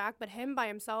back to back, but him by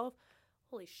himself,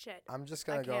 holy shit. I'm just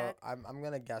gonna go. I'm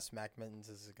gonna guess Mac Mittens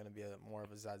is gonna be more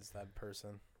of a Zed's Dead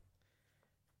person.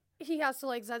 He has to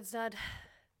like Zed's Dead.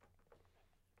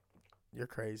 You're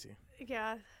crazy.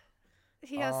 Yeah.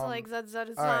 He has to like Zed's Dead.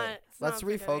 It's all not. right, It's let's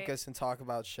not refocus and talk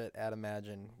about shit at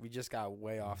Imagine. We just got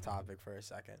way off topic for a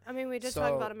second. I mean, we just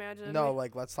talked about Imagine. No,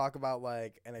 like let's talk about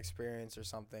like an experience or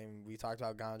something. We talked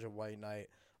about Ganja White Night.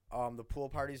 The pool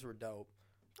parties were dope.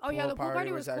 Oh yeah, the pool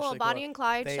party was cool. Bonnie and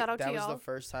Clyde, shout out to y'all. That was the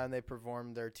first time they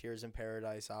performed their Tears in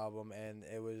Paradise album, and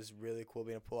it was really cool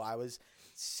being a pool. I was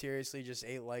seriously just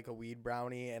ate like a weed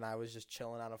brownie, and I was just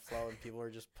chilling on a float, and people were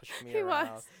just pushing me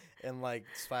around and like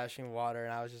splashing water,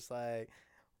 and I was just like,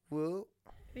 woo.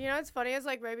 You know what's funny is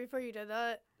like right before you did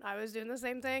that, I was doing the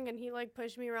same thing, and he like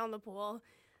pushed me around the pool.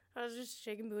 I was just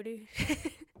shaking booty.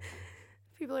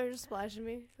 People are just splashing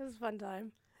me. It was a fun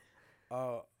time.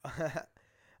 Oh.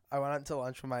 I went out to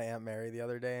lunch with my Aunt Mary the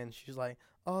other day, and she's like,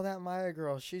 oh, that Maya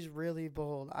girl, she's really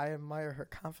bold. I admire her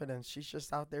confidence. She's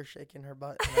just out there shaking her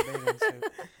butt in a bathing suit.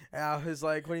 And I was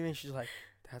like, what do you mean? She's like,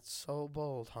 that's so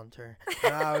bold, Hunter.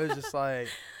 And I was just like,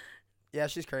 yeah,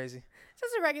 she's crazy.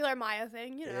 Just a regular Maya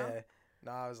thing, you know. Yeah.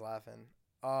 No, I was laughing.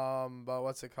 But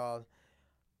what's it called?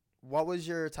 What was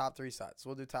your top 3 sets?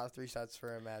 We'll do top 3 sets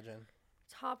for Imagine.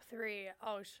 Top 3.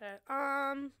 Oh, shit.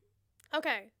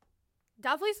 Okay.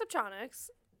 Definitely Subtronics.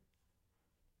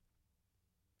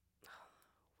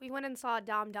 We went and saw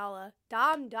Dom Dalla.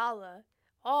 Dom Dalla.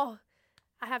 Oh,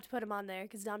 I have to put him on there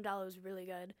because Dom Dalla was really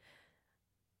good.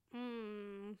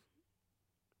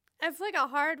 It's like a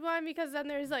hard one because then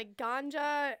there's like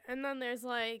Ganja and then there's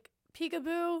like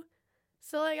Peekaboo.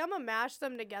 So like I'm gonna mash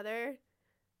them together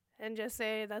and just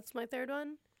say that's my third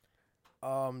one.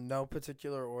 No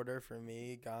particular order for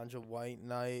me. Ganja White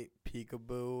Night,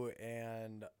 Peekaboo,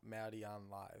 and Maddie on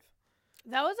Live.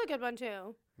 That was a good one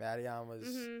too. Maddie on was...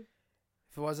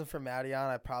 If it wasn't for Maddie on,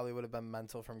 I probably would have been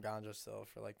mental from Ganja still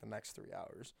for like the next 3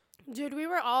 hours. Dude, we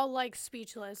were all like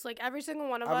speechless. Like every single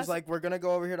one of us. I was like, we're going to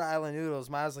go over here to Island Noodles.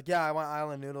 Maya's like, yeah, I want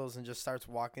Island Noodles, and just starts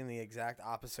walking the exact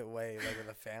opposite way, like with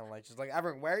a fan. Like, she's like,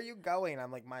 Everett, where are you going?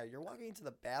 I'm like, Maya, you're walking to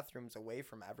the bathrooms away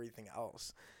from everything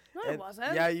else. No, I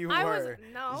wasn't. Yeah, you were.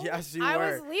 No. Yes, you were. I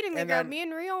was leading the group. Me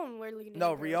and Rion were leading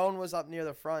No, Rion was up near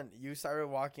the front. You started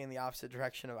walking in the opposite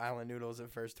direction of Island Noodles at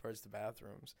first towards the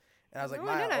bathrms. And I was like,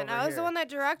 Maya, over I was here. the one that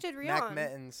directed Rion. Mac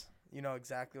Mittens. You know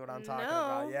exactly what I'm talking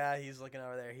about. Yeah, he's looking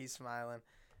over there. He's smiling.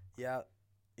 Yeah,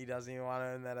 he doesn't even want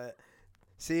to admit it.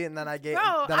 See, and then I gave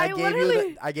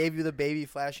I gave you the baby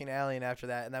flashing alien after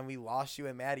that, and then we lost you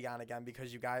and Maddie on again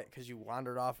because you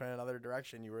wandered off in another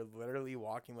direction. You were literally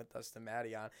walking with us to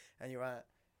Maddie on, and you went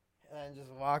and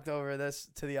just walked over this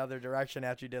to the other direction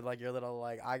after you did like your little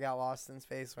like I got lost in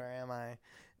space. Where am I?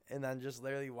 And then just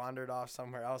literally wandered off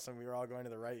somewhere else, and we were all going to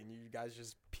the right, and you guys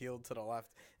just peeled to the left.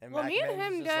 And me and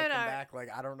him just looking back like,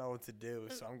 I don't know what to do,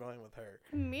 so I'm going with her.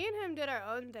 Me and him did our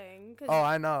own thing. Oh,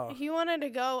 I know. He wanted to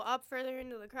go up further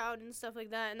into the crowd and stuff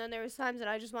like that, and then there was times that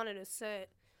I just wanted to sit.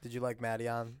 Did you like Maddie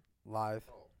on live?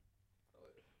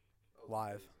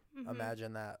 Live.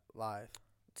 Imagine that live.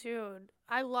 Dude,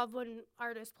 I love when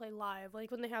artists play live,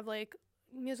 like when they have like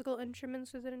musical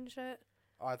instruments with it and shit.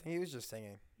 Oh, I think he was just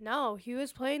singing. No, he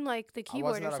was playing like the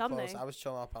keyboard or something. Close. I was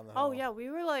chilling up on the hill. Oh yeah, we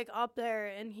were like up there,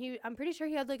 and I'm pretty sure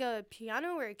he had like a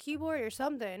piano or a keyboard or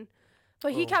something.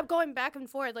 But he kept going back and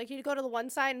forth. Like he'd go to the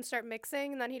one side and start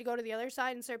mixing, and then he'd go to the other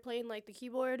side and start playing like the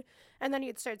keyboard, and then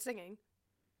he'd start singing.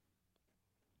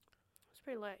 It's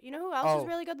pretty lit. You know who else is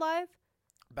really good live?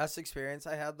 Best experience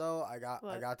I had though, I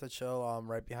got to chill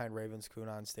right behind Ravenscoon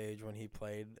on stage when he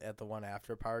played at the one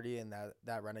after party, and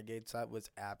that Renegade set was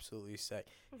absolutely sick.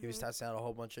 He was testing out a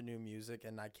whole bunch of new music,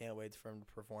 and I can't wait for him to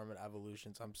perform at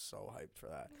Evolutions. I'm so hyped for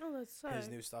that. Oh, that's sick. His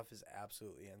new stuff is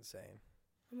absolutely insane.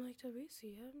 I'm like, did we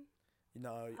see him?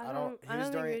 No, I don't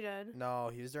think we did.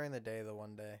 No, he was during the day the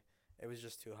one day. It was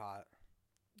just too hot.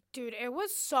 Dude, it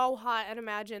was so hot at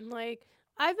Imagine. Like,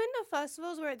 I've been to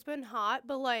festivals where it's been hot,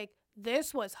 but like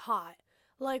this was hot.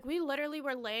 Like, we literally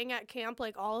were laying at camp,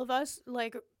 like all of us,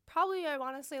 like probably I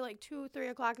want to say like 2-3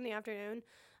 o'clock in the afternoon,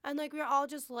 And, like, we were all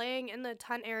just laying in the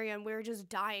tent area, and we were just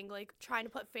dying, like, trying to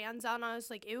put fans on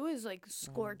us. Like, it was, like,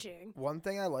 scorching. One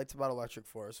thing I liked about Electric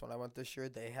Forest when I went this year,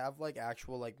 they have, like,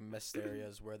 actual, like, mist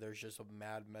areas where there's just a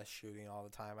mad mist shooting all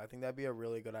the time. I think that'd be a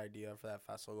really good idea for that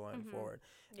festival going forward.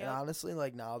 Yep. And honestly,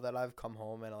 like, now that I've come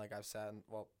home and, like, I've sat and,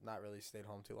 well, not really stayed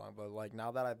home too long, but, like,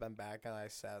 now that I've been back and I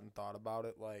sat and thought about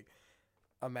it, like,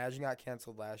 Imagine got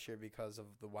canceled last year because of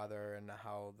the weather and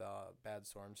how the bad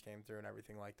storms came through and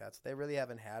everything like that. So they really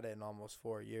haven't had it in almost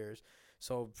 4 years.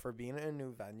 So for being in a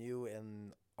new venue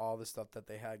and all the stuff that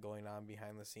they had going on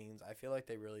behind the scenes, I feel like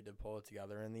they really did pull it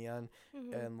together in the end.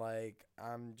 And, like,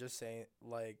 I'm just saying,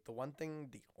 like, the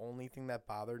only thing that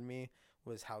bothered me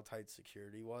was how tight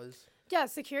security was. Yeah,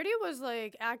 security was,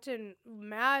 like, acting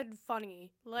mad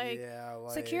funny. Like, yeah,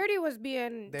 like security was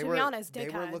being, to be honest,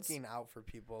 dickheads. They were looking out for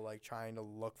people, like, trying to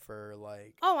look for,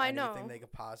 like, I know. anything they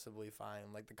could possibly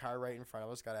find. Like, the car right in front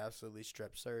of us got absolutely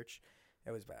strip searched.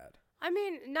 It was bad. I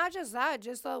mean, not just that,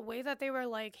 just the way that they were,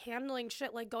 like, handling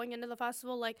shit, like, going into the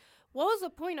festival. Like, what was the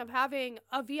point of having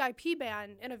a VIP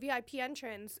ban and a VIP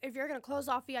entrance if you're going to close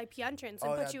off VIP entrance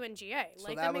and put you in GA? So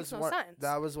like, that makes no sense.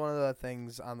 That was one of the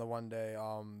things on the one day.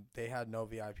 They had no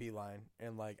VIP line,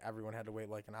 and, like, everyone had to wait,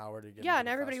 like, an hour to get and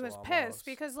everybody was pissed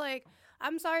because, like,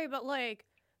 I'm sorry, but, like,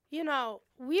 you know,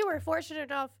 we were fortunate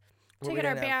enough to get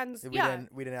our bands.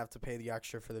 We didn't have to pay the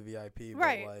extra for the VIP,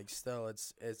 right? But, like, still,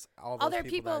 it's all those other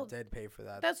people that did pay for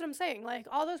that. That's what I'm saying. Like,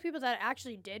 all those people that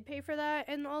actually did pay for that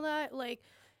and all that, like,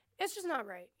 it's just not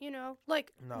right, you know?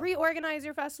 Like, reorganize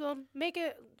your festival, make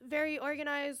it very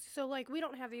organized so, like, we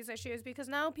don't have these issues because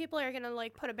now people are going to,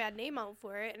 like, put a bad name out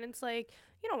for it, and it's like,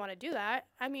 you don't want to do that.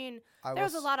 I mean,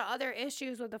 there's a lot of other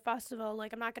issues with the festival,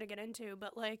 like, I'm not going to get into,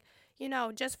 but, like, you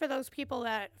know, just for those people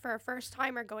that, for a first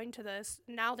time are going to this,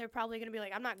 now they're probably going to be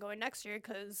like, I'm not going next year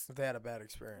because they had a bad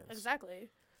experience. Exactly.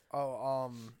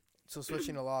 Oh, so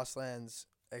switching to Lost Lands,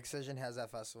 Excision has that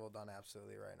festival done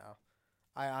absolutely right now.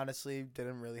 I honestly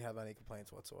didn't really have any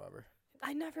complaints whatsoever.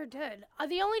 I never did.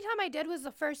 The only time I did was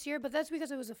the first year, but that's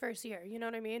because it was the first year. You know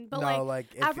what I mean? But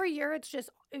every year it's just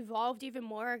evolved even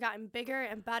more, gotten bigger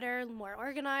and better, more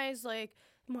organized, like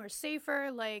more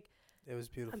safer. Like it was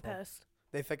beautiful. I'm pissed.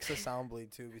 They fixed the sound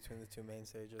bleed too between the two main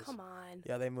stages. Come on.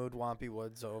 Yeah, they moved Wampy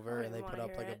Woods over and they put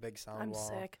up like a big sound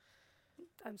wall.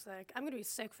 I'm sick. I'm gonna be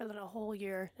sick for the whole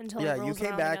year until it rolls around you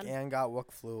came back again. and got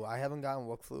Wook Flu. I haven't gotten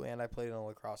Wook Flu, and I played in a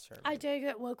lacrosse tournament. I did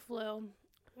get Wook Flu.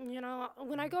 You know,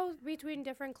 when I go between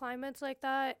different climates like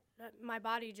that, my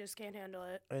body just can't handle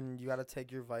it. And you got to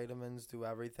take your vitamins, do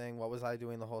everything. What was I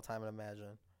doing the whole time at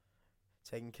Imagine?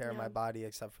 Taking care of my body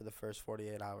except for the first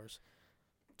 48 hours.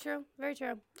 True. Very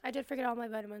true. I did forget all my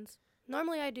vitamins.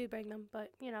 Normally I do bring them, but,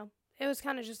 you know, it was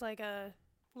kind of just like a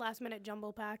last-minute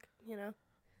jumble pack, you know.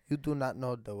 You do not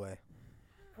know the way.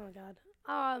 Oh,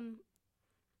 God.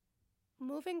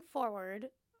 Moving forward,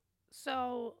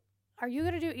 so are you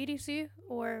going to do EDC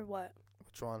or what?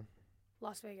 Which one?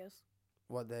 Las Vegas.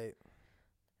 What date?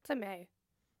 It's in May.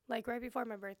 Like, right before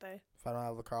my birthday. If I don't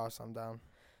have lacrosse, I'm down.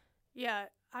 Yeah,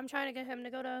 I'm trying to get him to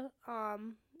go to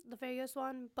the Vegas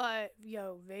one. But,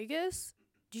 yo, Vegas?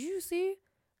 Did you see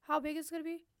how big it's going to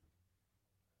be?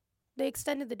 They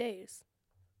extended the days.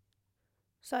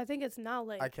 So I think it's now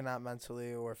like... I cannot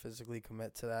mentally or physically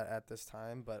commit to that at this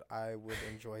time, but I would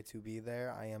enjoy to be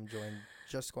there. I am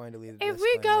just going to leave the If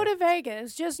we go to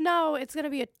Vegas, just know it's going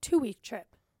to be a 2-week trip.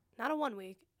 Not a 1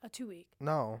 week, a 2 week.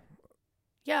 No.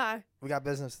 Yeah. We got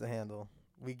business to handle.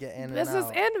 We get in business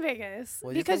and out. and Vegas.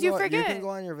 Well, because you forget. You can go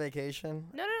on your vacation.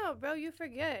 No, bro, you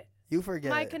forget. You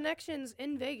forget. My connection's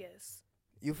in Vegas.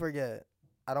 You forget.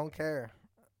 I don't care.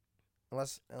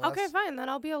 Unless okay, fine. Then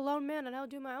I'll be a lone man and I'll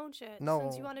do my own shit. No.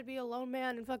 Since you want to be a lone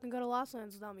man and fucking go to Lost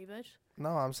Lands without me, bitch.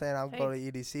 No, I'm saying I'll go to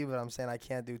EDC, but I'm saying I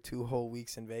can't do 2 whole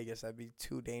weeks in Vegas. That'd be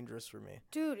too dangerous for me.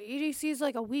 Dude, EDC's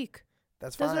like a week.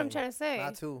 That's fine. That's what I'm trying to say.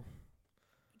 Not 2.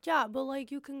 Yeah, but like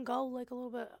you can go like a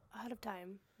little bit ahead of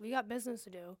time. We got business to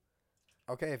do.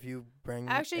 Okay, if you bring...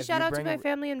 Actually, shout out to my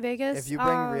family in Vegas. If you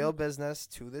bring real business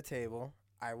to the table,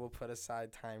 I will put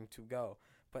aside time to go.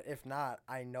 But if not,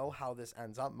 I know how this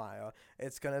ends up, Maya.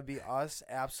 It's going to be us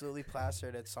absolutely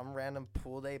plastered at some random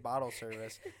pool day bottle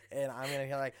service. And I'm going to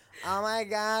hear like, oh, my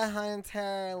God,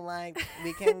 Hunter, like,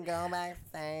 we can go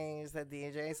backstage. The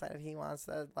DJ said he wants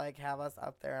to, like, have us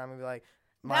up there. I'm going to be like,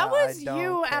 Maya, that was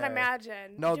you at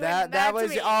Imagine. No, that was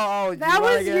me. Oh, that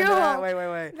was you. Wait.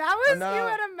 That was you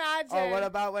at Imagine. Oh, what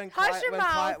about when Hush your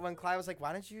mouth. When Clyde was like,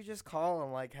 why don't you just call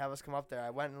and like have us come up there? I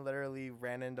went and literally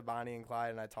ran into Bonnie and Clyde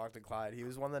and I talked to Clyde. He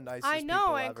was one of the nicest. I know,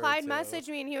 people and ever Clyde too. messaged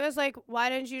me and he was like, "Why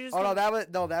didn't you just?" Oh no,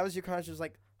 that was you. Kind of was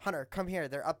like, Hunter, come here.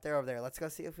 They're up there over there. Let's go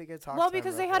see if we can talk Well, to them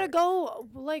because real they had to quick." go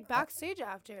like backstage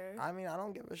after. I mean, I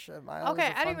don't give a shit. My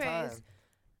Okay, a fun anyways. time.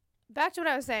 Back to what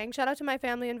I was saying. Shout out to my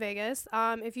family in Vegas.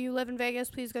 If you live in Vegas,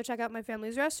 please go check out my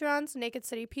family's restaurants. Naked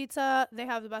City Pizza. They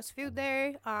have the best food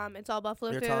there. It's all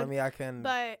buffalo You're food. telling me I can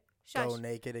But go shush.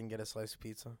 naked and get a slice of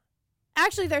pizza?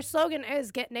 Actually, their slogan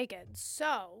is "Get Naked."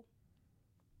 So,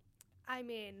 I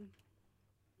mean,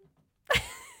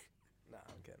 No,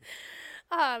 I'm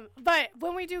kidding. but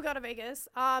when we do go to Vegas,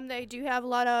 they do have a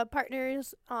lot of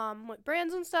partners with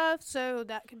brands and stuff, so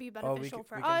that could be beneficial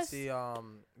for us.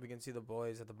 We can see the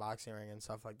boys at the boxing ring and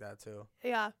stuff like that too.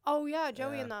 Yeah. Oh yeah,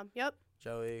 Joey Yeah. and them. Yep.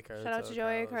 Joey, Carlito, Shout out to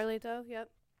Joey, Carlos. Carlito. Yep.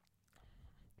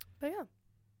 But yeah,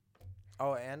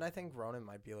 Oh, and I think Ronan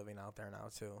might be living out there now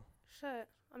too. shit.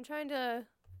 I'm trying to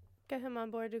get him on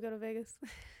board to go to Vegas.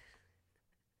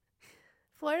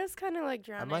 Florida's kind of like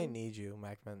drowning. I might need you,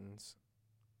 Mac Mittens.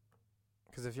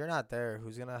 Because if you're not there,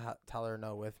 who's gonna tell her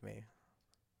no with me?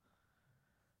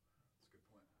 That's a good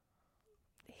point.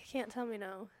 You can't tell me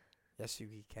no. Yes, you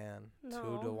can.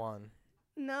 No. 2-1.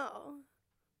 No.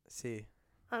 See,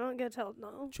 I don't get told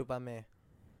no. chúpame.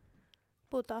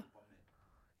 Puta.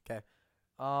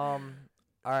 All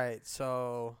right.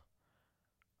 So,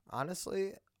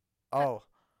 honestly, I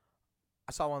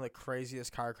saw one of the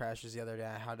craziest car crashes the other day.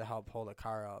 I had to help hold a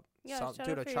car up. Yeah, shout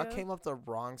Dude, out a for truck you. came up the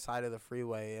wrong side of the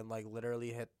freeway and like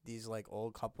literally hit these like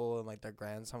old couple and like their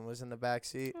grandson was in the back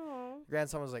seat. Aw.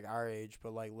 Grandson was like our age,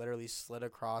 but like literally slid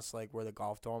across like where the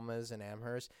golf dome is in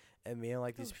Amherst, and me and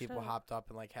like these Oh, people shit. hopped up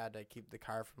and like had to keep the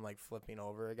car from like flipping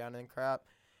over again and crap.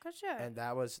 Good shit. And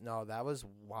that was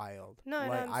wild. No,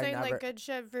 like, I'm saying I never, like good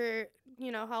shit for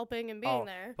helping and being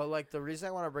there. But like the reason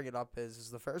I want to bring it up is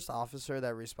the first officer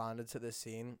that responded to the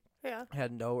scene Yeah.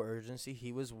 had no urgency.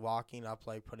 He was walking up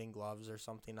like putting gloves or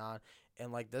something on,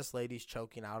 and like this lady's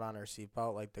choking out on her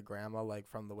seatbelt, like the grandma, like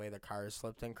from the way the car is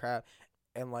slipped and crap.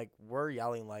 And like we're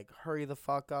yelling like, hurry the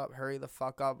fuck up,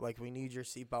 like we need your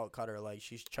seatbelt cutter. Like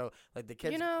she's like the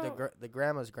kids, the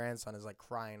grandma's grandson is like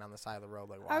crying on the side of the road.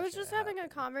 Like I was just having a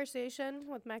conversation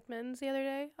with Mcmins the other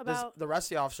day about the rest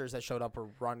of the officers that showed up were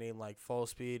running like full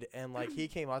speed, and like he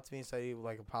came up to me and said he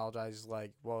like apologized,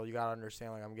 like, well, you gotta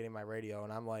understand, like I'm getting my radio,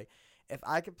 and I'm like, if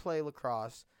I could play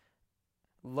lacrosse,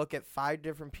 look at 5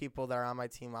 different people that are on my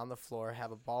team on the floor,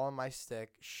 have a ball on my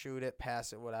stick, shoot it,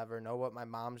 pass it, whatever, know what my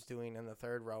mom's doing in the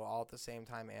third row all at the same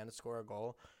time and score a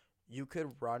goal, you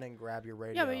could run and grab your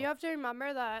radio. Yeah, but you have to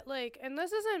remember that, like, and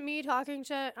this isn't me talking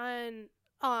shit on,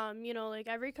 like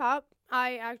every cop.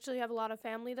 I actually have a lot of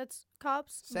family that's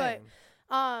cops. Same.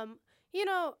 But,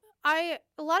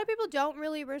 a lot of people don't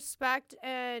really respect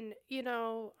and,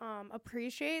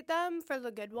 appreciate them for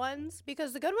the good ones,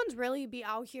 because the good ones really be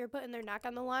out here putting their neck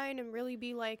on the line and really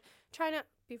be like trying to,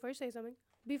 before you say something,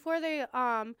 before they,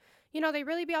 they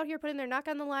really be out here putting their neck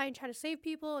on the line, trying to save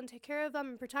people and take care of them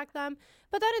and protect them.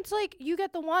 But then it's like you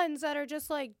get the ones that are just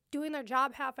like doing their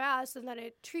job half-assed, and then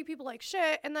it treat people like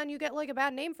shit, and then you get like a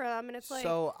bad name for them, and it's like.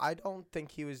 So I don't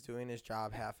think he was doing his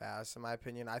job half-assed, in my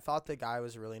opinion. I thought the guy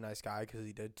was a really nice guy because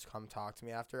he did come talk to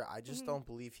me after. I just don't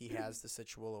believe he has the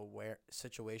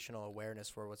situational awareness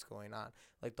for what's going on.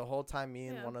 Like the whole time, me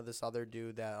and one of this other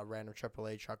dude that a random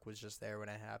AAA truck was just there when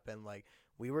it happened. Like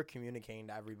we were communicating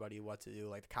to everybody what to do.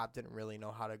 Like the cop didn't really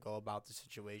know how to go about the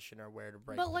situation or where to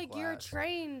break. But the like you're glass.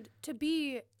 trained to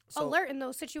be alert in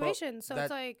those situations, so it's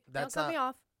like don't cut me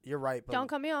off. You're right, but Don't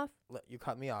cut me off. you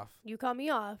cut me off. You cut me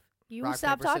off. You Rock,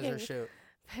 stop paper, talking. scissors, shoot.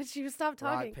 Bitch, you stop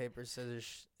talking. Rock, paper,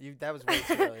 scissors. That was way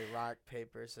too early. Rock,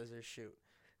 paper, scissors, shoot.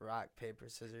 Rock, paper,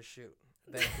 scissors, shoot.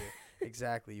 Thank you.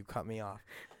 Exactly. You cut me off.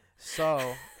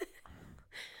 So,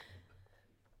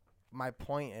 my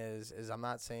point is I'm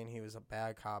not saying he was a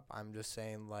bad cop. I'm just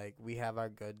saying, like, we have our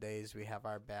good days. We have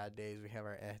our bad days. We have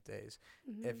our days.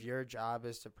 Mhm. If your job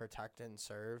is to protect and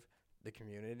serve the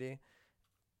community,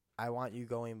 I want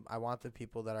the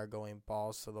people that are going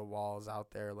balls to the walls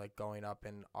out there, like going up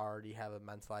and already have a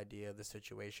mental idea of the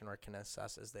situation or can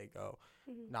assess as they go.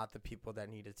 Mhm. Not the people that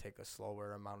need to take a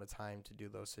slower amount of time to do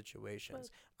those situations.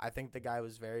 I think the guy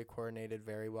was very coordinated,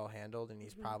 very well handled, and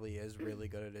he's probably is really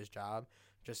good at his job.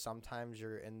 Just sometimes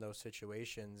you're in those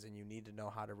situations and you need to know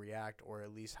how to react or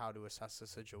at least how to assess the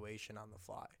situation on the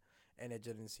fly. And it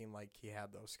didn't seem like he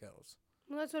had those skills.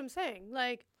 Well, that's what I'm saying.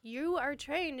 Like, you are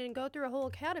trained and go through a whole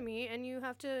academy, and you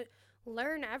have to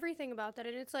learn everything about that.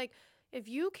 And it's like, if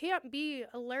you can't be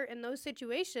alert in those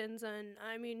situations, and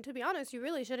I mean, to be honest, you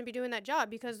really shouldn't be doing that job,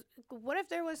 because what if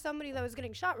there was somebody that was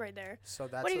getting shot right there? So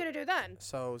that's what are you going to do then?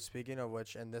 So speaking of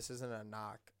which, and this isn't a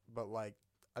knock, but like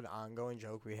an ongoing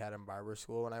joke we had in barber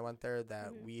school when I went there,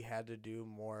 that we had to do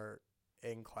more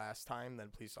in class time than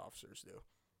police officers do.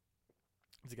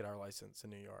 to get our license in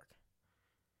New York.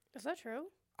 Is that true?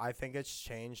 I think it's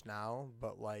changed now,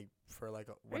 but like for like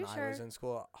when I was in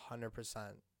school, 100%.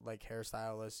 Like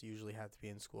hairstylists usually have to be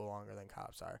in school longer than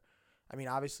cops are. I mean,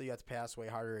 obviously you have to pass way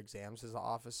harder exams as an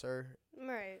officer.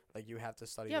 Right. Like you have to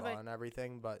study law and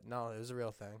everything, but no, it was a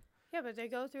real thing. Yeah, but they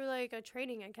go through like a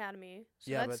training academy,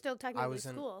 so Yeah, that's still technically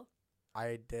school.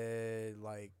 I did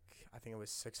like I think it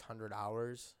was 600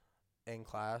 hours in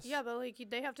class. Yeah, but like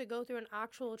they have to go through an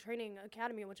actual training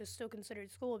academy, which is still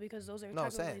considered school because those are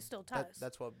technically still tests.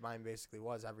 That's what mine basically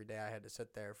was. Every day I had to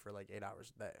sit there for like 8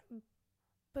 hours a day.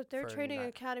 But their training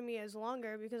academy is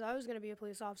longer because I was going to be a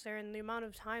police officer, and the amount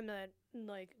of time that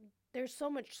like there's so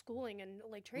much schooling and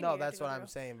like training. No, that's what I'm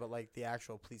saying. But like the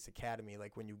actual police academy,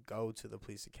 like when you go to the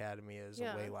police academy, is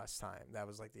way less time. That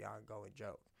was like the ongoing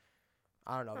joke.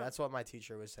 I don't know. That's what my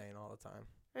teacher was saying all the time.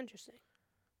 Interesting.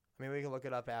 I mean, we can look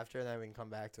it up after, and then we can come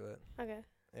back to it. Okay.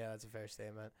 Yeah, that's a fair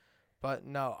statement. But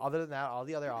no, other than that, all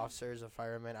the other officers, the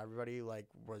firemen, everybody like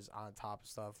was on top of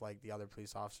stuff. Like the other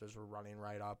police officers were running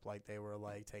right up, like they were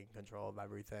like taking control of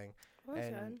everything,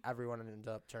 and everyone ended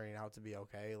up turning out to be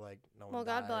okay. Like no one. Well,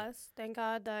 God bless. Thank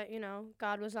God that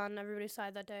God was on everybody's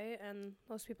side that day, and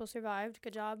those people survived.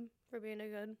 Good job for being a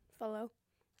good fellow,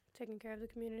 taking care of the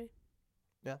community.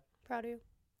 Yeah. Proud of you.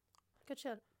 Good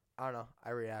shit. I don't know.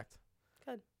 I react.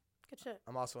 Good shit.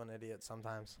 I'm also an idiot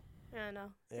sometimes. Yeah, I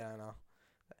know. Yeah, I know.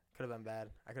 Could have been bad.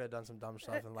 I could have done some dumb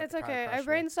stuff and let it's okay. Our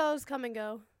brain cells come and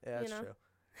go. Yeah, that's true.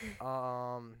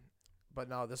 But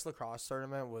no, this lacrosse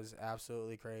tournament was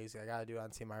absolutely crazy. I got to do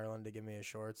on Team Ireland to give me a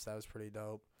shorts. That was pretty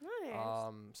dope.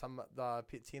 Nice. The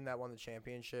team that won the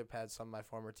championship had some of my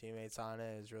former teammates on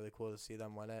it. It's really cool to see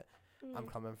them win it. I'm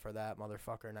coming for that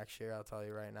motherfucker next year. I'll tell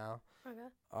you right now. Okay.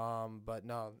 But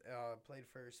no, played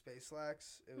for Space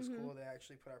Lax. It was cool. They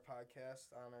actually put our podcast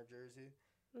on our jersey.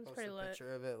 That's Post pretty a lit.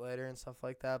 Picture of it later and stuff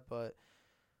like that. But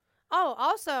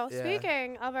also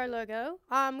speaking of our logo,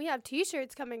 we have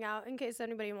T-shirts coming out in case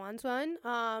anybody wants one.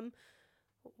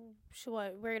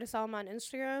 We're gonna sell them on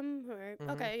Instagram, or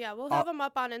okay, yeah, we'll have them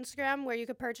up on Instagram where you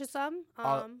could purchase them.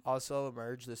 Also,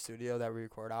 Emerge, the studio that we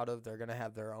record out of, they're gonna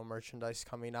have their own merchandise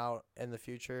coming out in the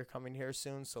future, coming here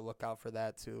soon. So look out for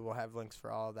that too. We'll have links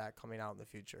for all of that coming out in the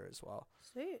future as well.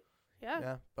 Sweet. Yeah.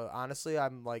 Yeah, but honestly,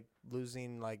 I'm like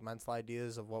losing like mental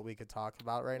ideas of what we could talk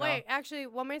about right now. Wait, actually,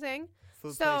 one more thing.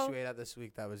 Food place you ate at this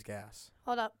week that was gas.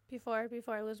 Hold up, before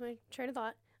I lose my train of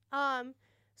thought.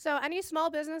 So any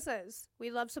small businesses, we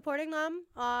love supporting them.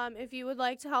 If you would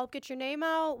like to help get your name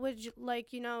out, would you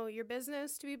like your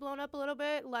business to be blown up a little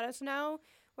bit? Let us know.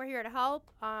 We're here to help.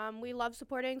 We love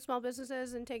supporting small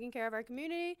businesses and taking care of our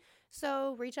community.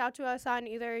 So reach out to us on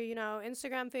either,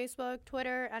 Instagram, Facebook,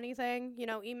 Twitter, anything,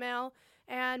 email,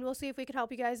 and we'll see if we can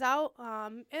help you guys out.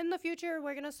 In the future,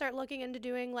 we're going to start looking into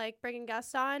doing bringing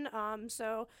guests on.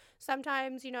 So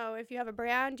sometimes, if you have a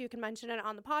brand, you can mention it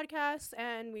on the podcast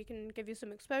and we can give you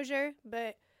some exposure.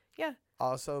 But yeah.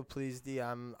 Also, please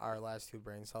DM our last two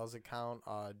brain cells account.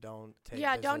 Don't take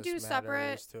don't do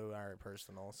separate to our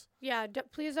personals. Yeah,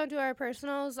 please don't do our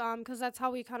personals. Because that's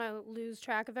how we kind of lose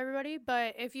track of everybody.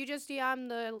 But if you just DM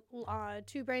the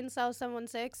two brain cells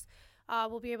 716,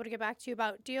 we'll be able to get back to you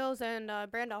about deals and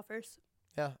brand offers.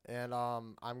 Yeah, and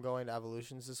I'm going to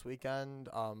Evolutions this weekend.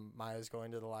 Maya's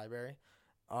going to the library.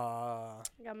 I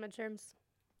got midterms.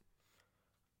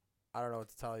 I don't know what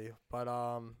to tell you, but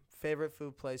favorite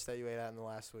food place that you ate at in the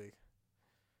last week?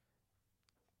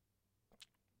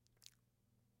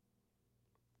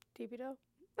 DP dough.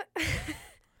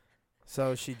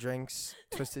 So she drinks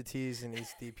twisted teas and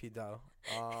eats DP dough.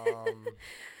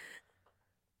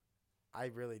 I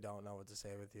really don't know what to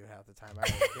say with you half the time.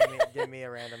 Give me a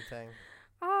random thing.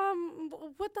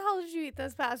 What the hell did you eat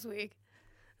this past week?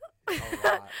 A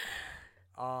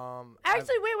lot.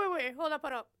 Actually, wait. Hold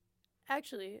up.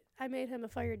 Actually, I made him a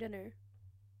fire dinner,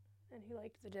 and he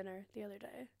liked the dinner the other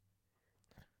day.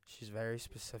 She's very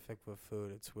specific with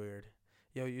food. It's weird.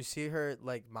 Yo, you see her,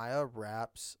 Maya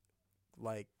wraps,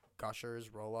 Gushers,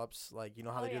 roll-ups. You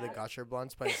know how they do the Gusher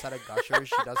blunts, but instead of Gushers,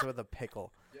 she does it with a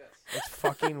pickle. Yes. It's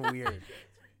fucking weird.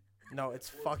 No, it's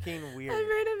fucking weird. I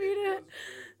made him eat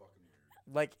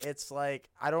it. It's I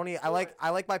don't eat. I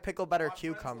like my pickle better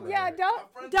cucumber. Yeah,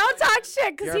 don't talk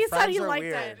shit because he said he liked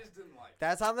it.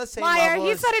 That's on the same Liar. level.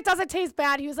 He said it doesn't taste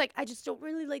bad. He was like, I just don't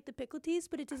really like the pickle taste,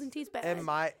 but it doesn't taste bad.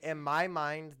 In my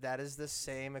mind, that is the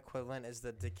same equivalent as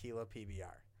the tequila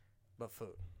PBR, but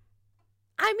food.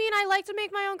 I mean, I like to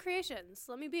make my own creations.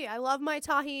 Let me be. I love my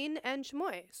tahine and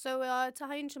chamoy. So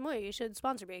tahine chamoy, you should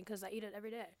sponsor me because I eat it every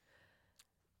day.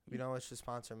 You know what should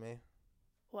sponsor me?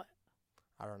 What?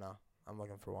 I don't know. I'm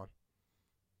looking for one.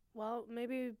 Well,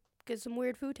 maybe get some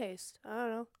weird food taste. I don't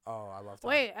know. Oh, I love.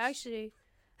 Wait, actually,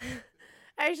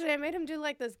 I made him do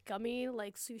like this gummy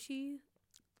like sushi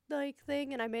like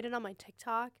thing, and I made it on my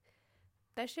TikTok.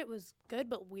 That shit was good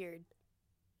but weird.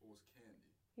 It was candy.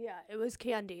 Yeah, it was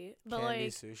candy, but candy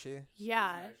like sushi.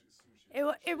 yeah,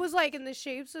 Actually, sushi. it was like in the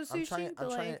shapes of sushi, but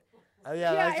like Oh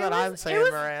yeah, Yeah, that's it what was- I'm it saying, was-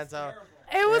 Maranto.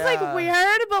 it was like Yeah.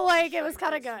 weird, but like it was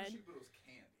kind of Sushi, good. but it was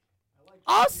candy.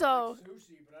 Also,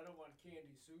 sushi, but I don't want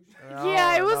candy sushi.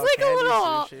 Yeah, it was like a candy little-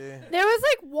 sushi. there was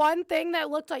like one thing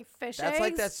that looked like fish That's eggs.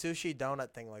 like that sushi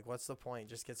donut thing. Like, what's the point?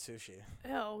 Just get sushi.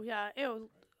 Oh yeah, ew.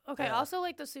 Okay, Yeah. also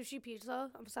like the sushi pizza.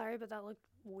 I'm sorry, but that looked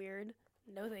weird.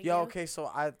 No thank Yo, you. okay, so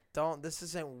I don't. This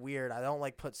isn't weird. I don't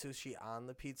like put sushi on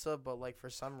the pizza, but like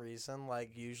for some reason,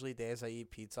 like usually days I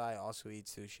eat pizza, I also eat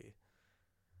sushi.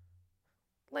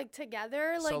 Like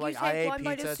together, like so like you I take ate one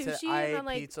bite of pizza. sushi I and ate then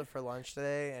like pizza for lunch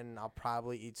today, and I'll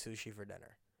probably eat sushi for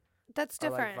dinner. that's Or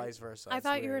different. like vice versa. I It's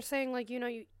thought you were weird. saying like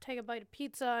you take a bite of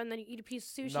pizza and then you eat a piece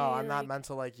of sushi. No, I'm and, not like- meant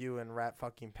to like you and wrap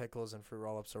fucking pickles and fruit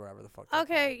roll-ups or whatever the fuck. they're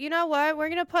Okay, you know what? We're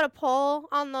gonna put a poll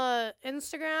on the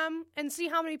Instagram and see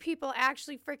how many people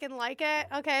actually freaking like it.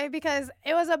 Okay, because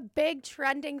it was a big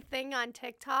trending thing on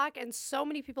TikTok and so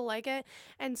many people like it,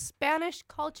 and Spanish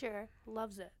culture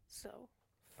loves it. So,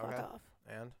 fuck Okay. off. called.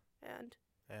 And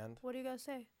And what do you guys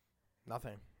say?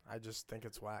 nothing. I just think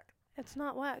it's whack. It's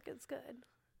not whack. It's good.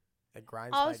 It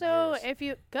grinds Also, my gears. if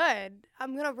you good,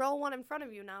 I'm gonna roll one in front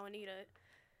of you now and eat it.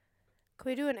 Can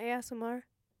we do an ASMR?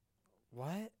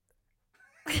 What?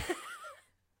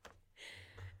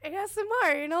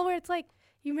 ASMR, you know, where it's like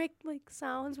you make like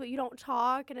sounds but you don't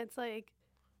talk, and it's like.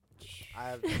 I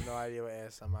have no idea what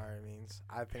ASMR means.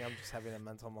 I think I'm just having a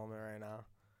mental moment right now.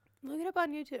 Look it up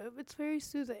on YouTube. It's very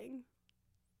soothing.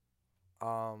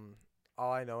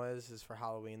 All I know is for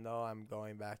Halloween though, I'm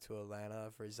going back to Atlanta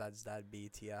for Zed's Dad,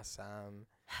 BTSM,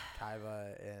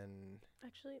 Kaiva, and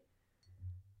Actually,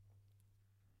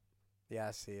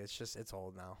 yeah. See, it's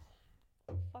old now.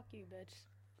 fuck you, bitch.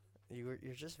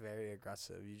 You're just very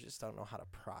aggressive. You just don't know how to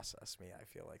process me. I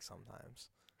feel like sometimes.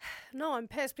 No, I'm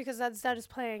pissed because that is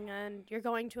playing and you're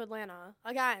going to Atlanta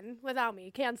again without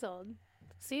me. Canceled.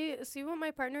 See what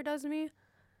my partner does to me?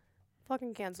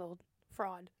 Fucking canceled.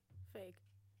 Fraud. Fake.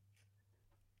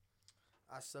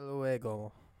 Hasta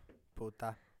luego,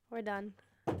 puta. We're done.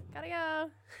 Gotta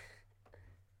go.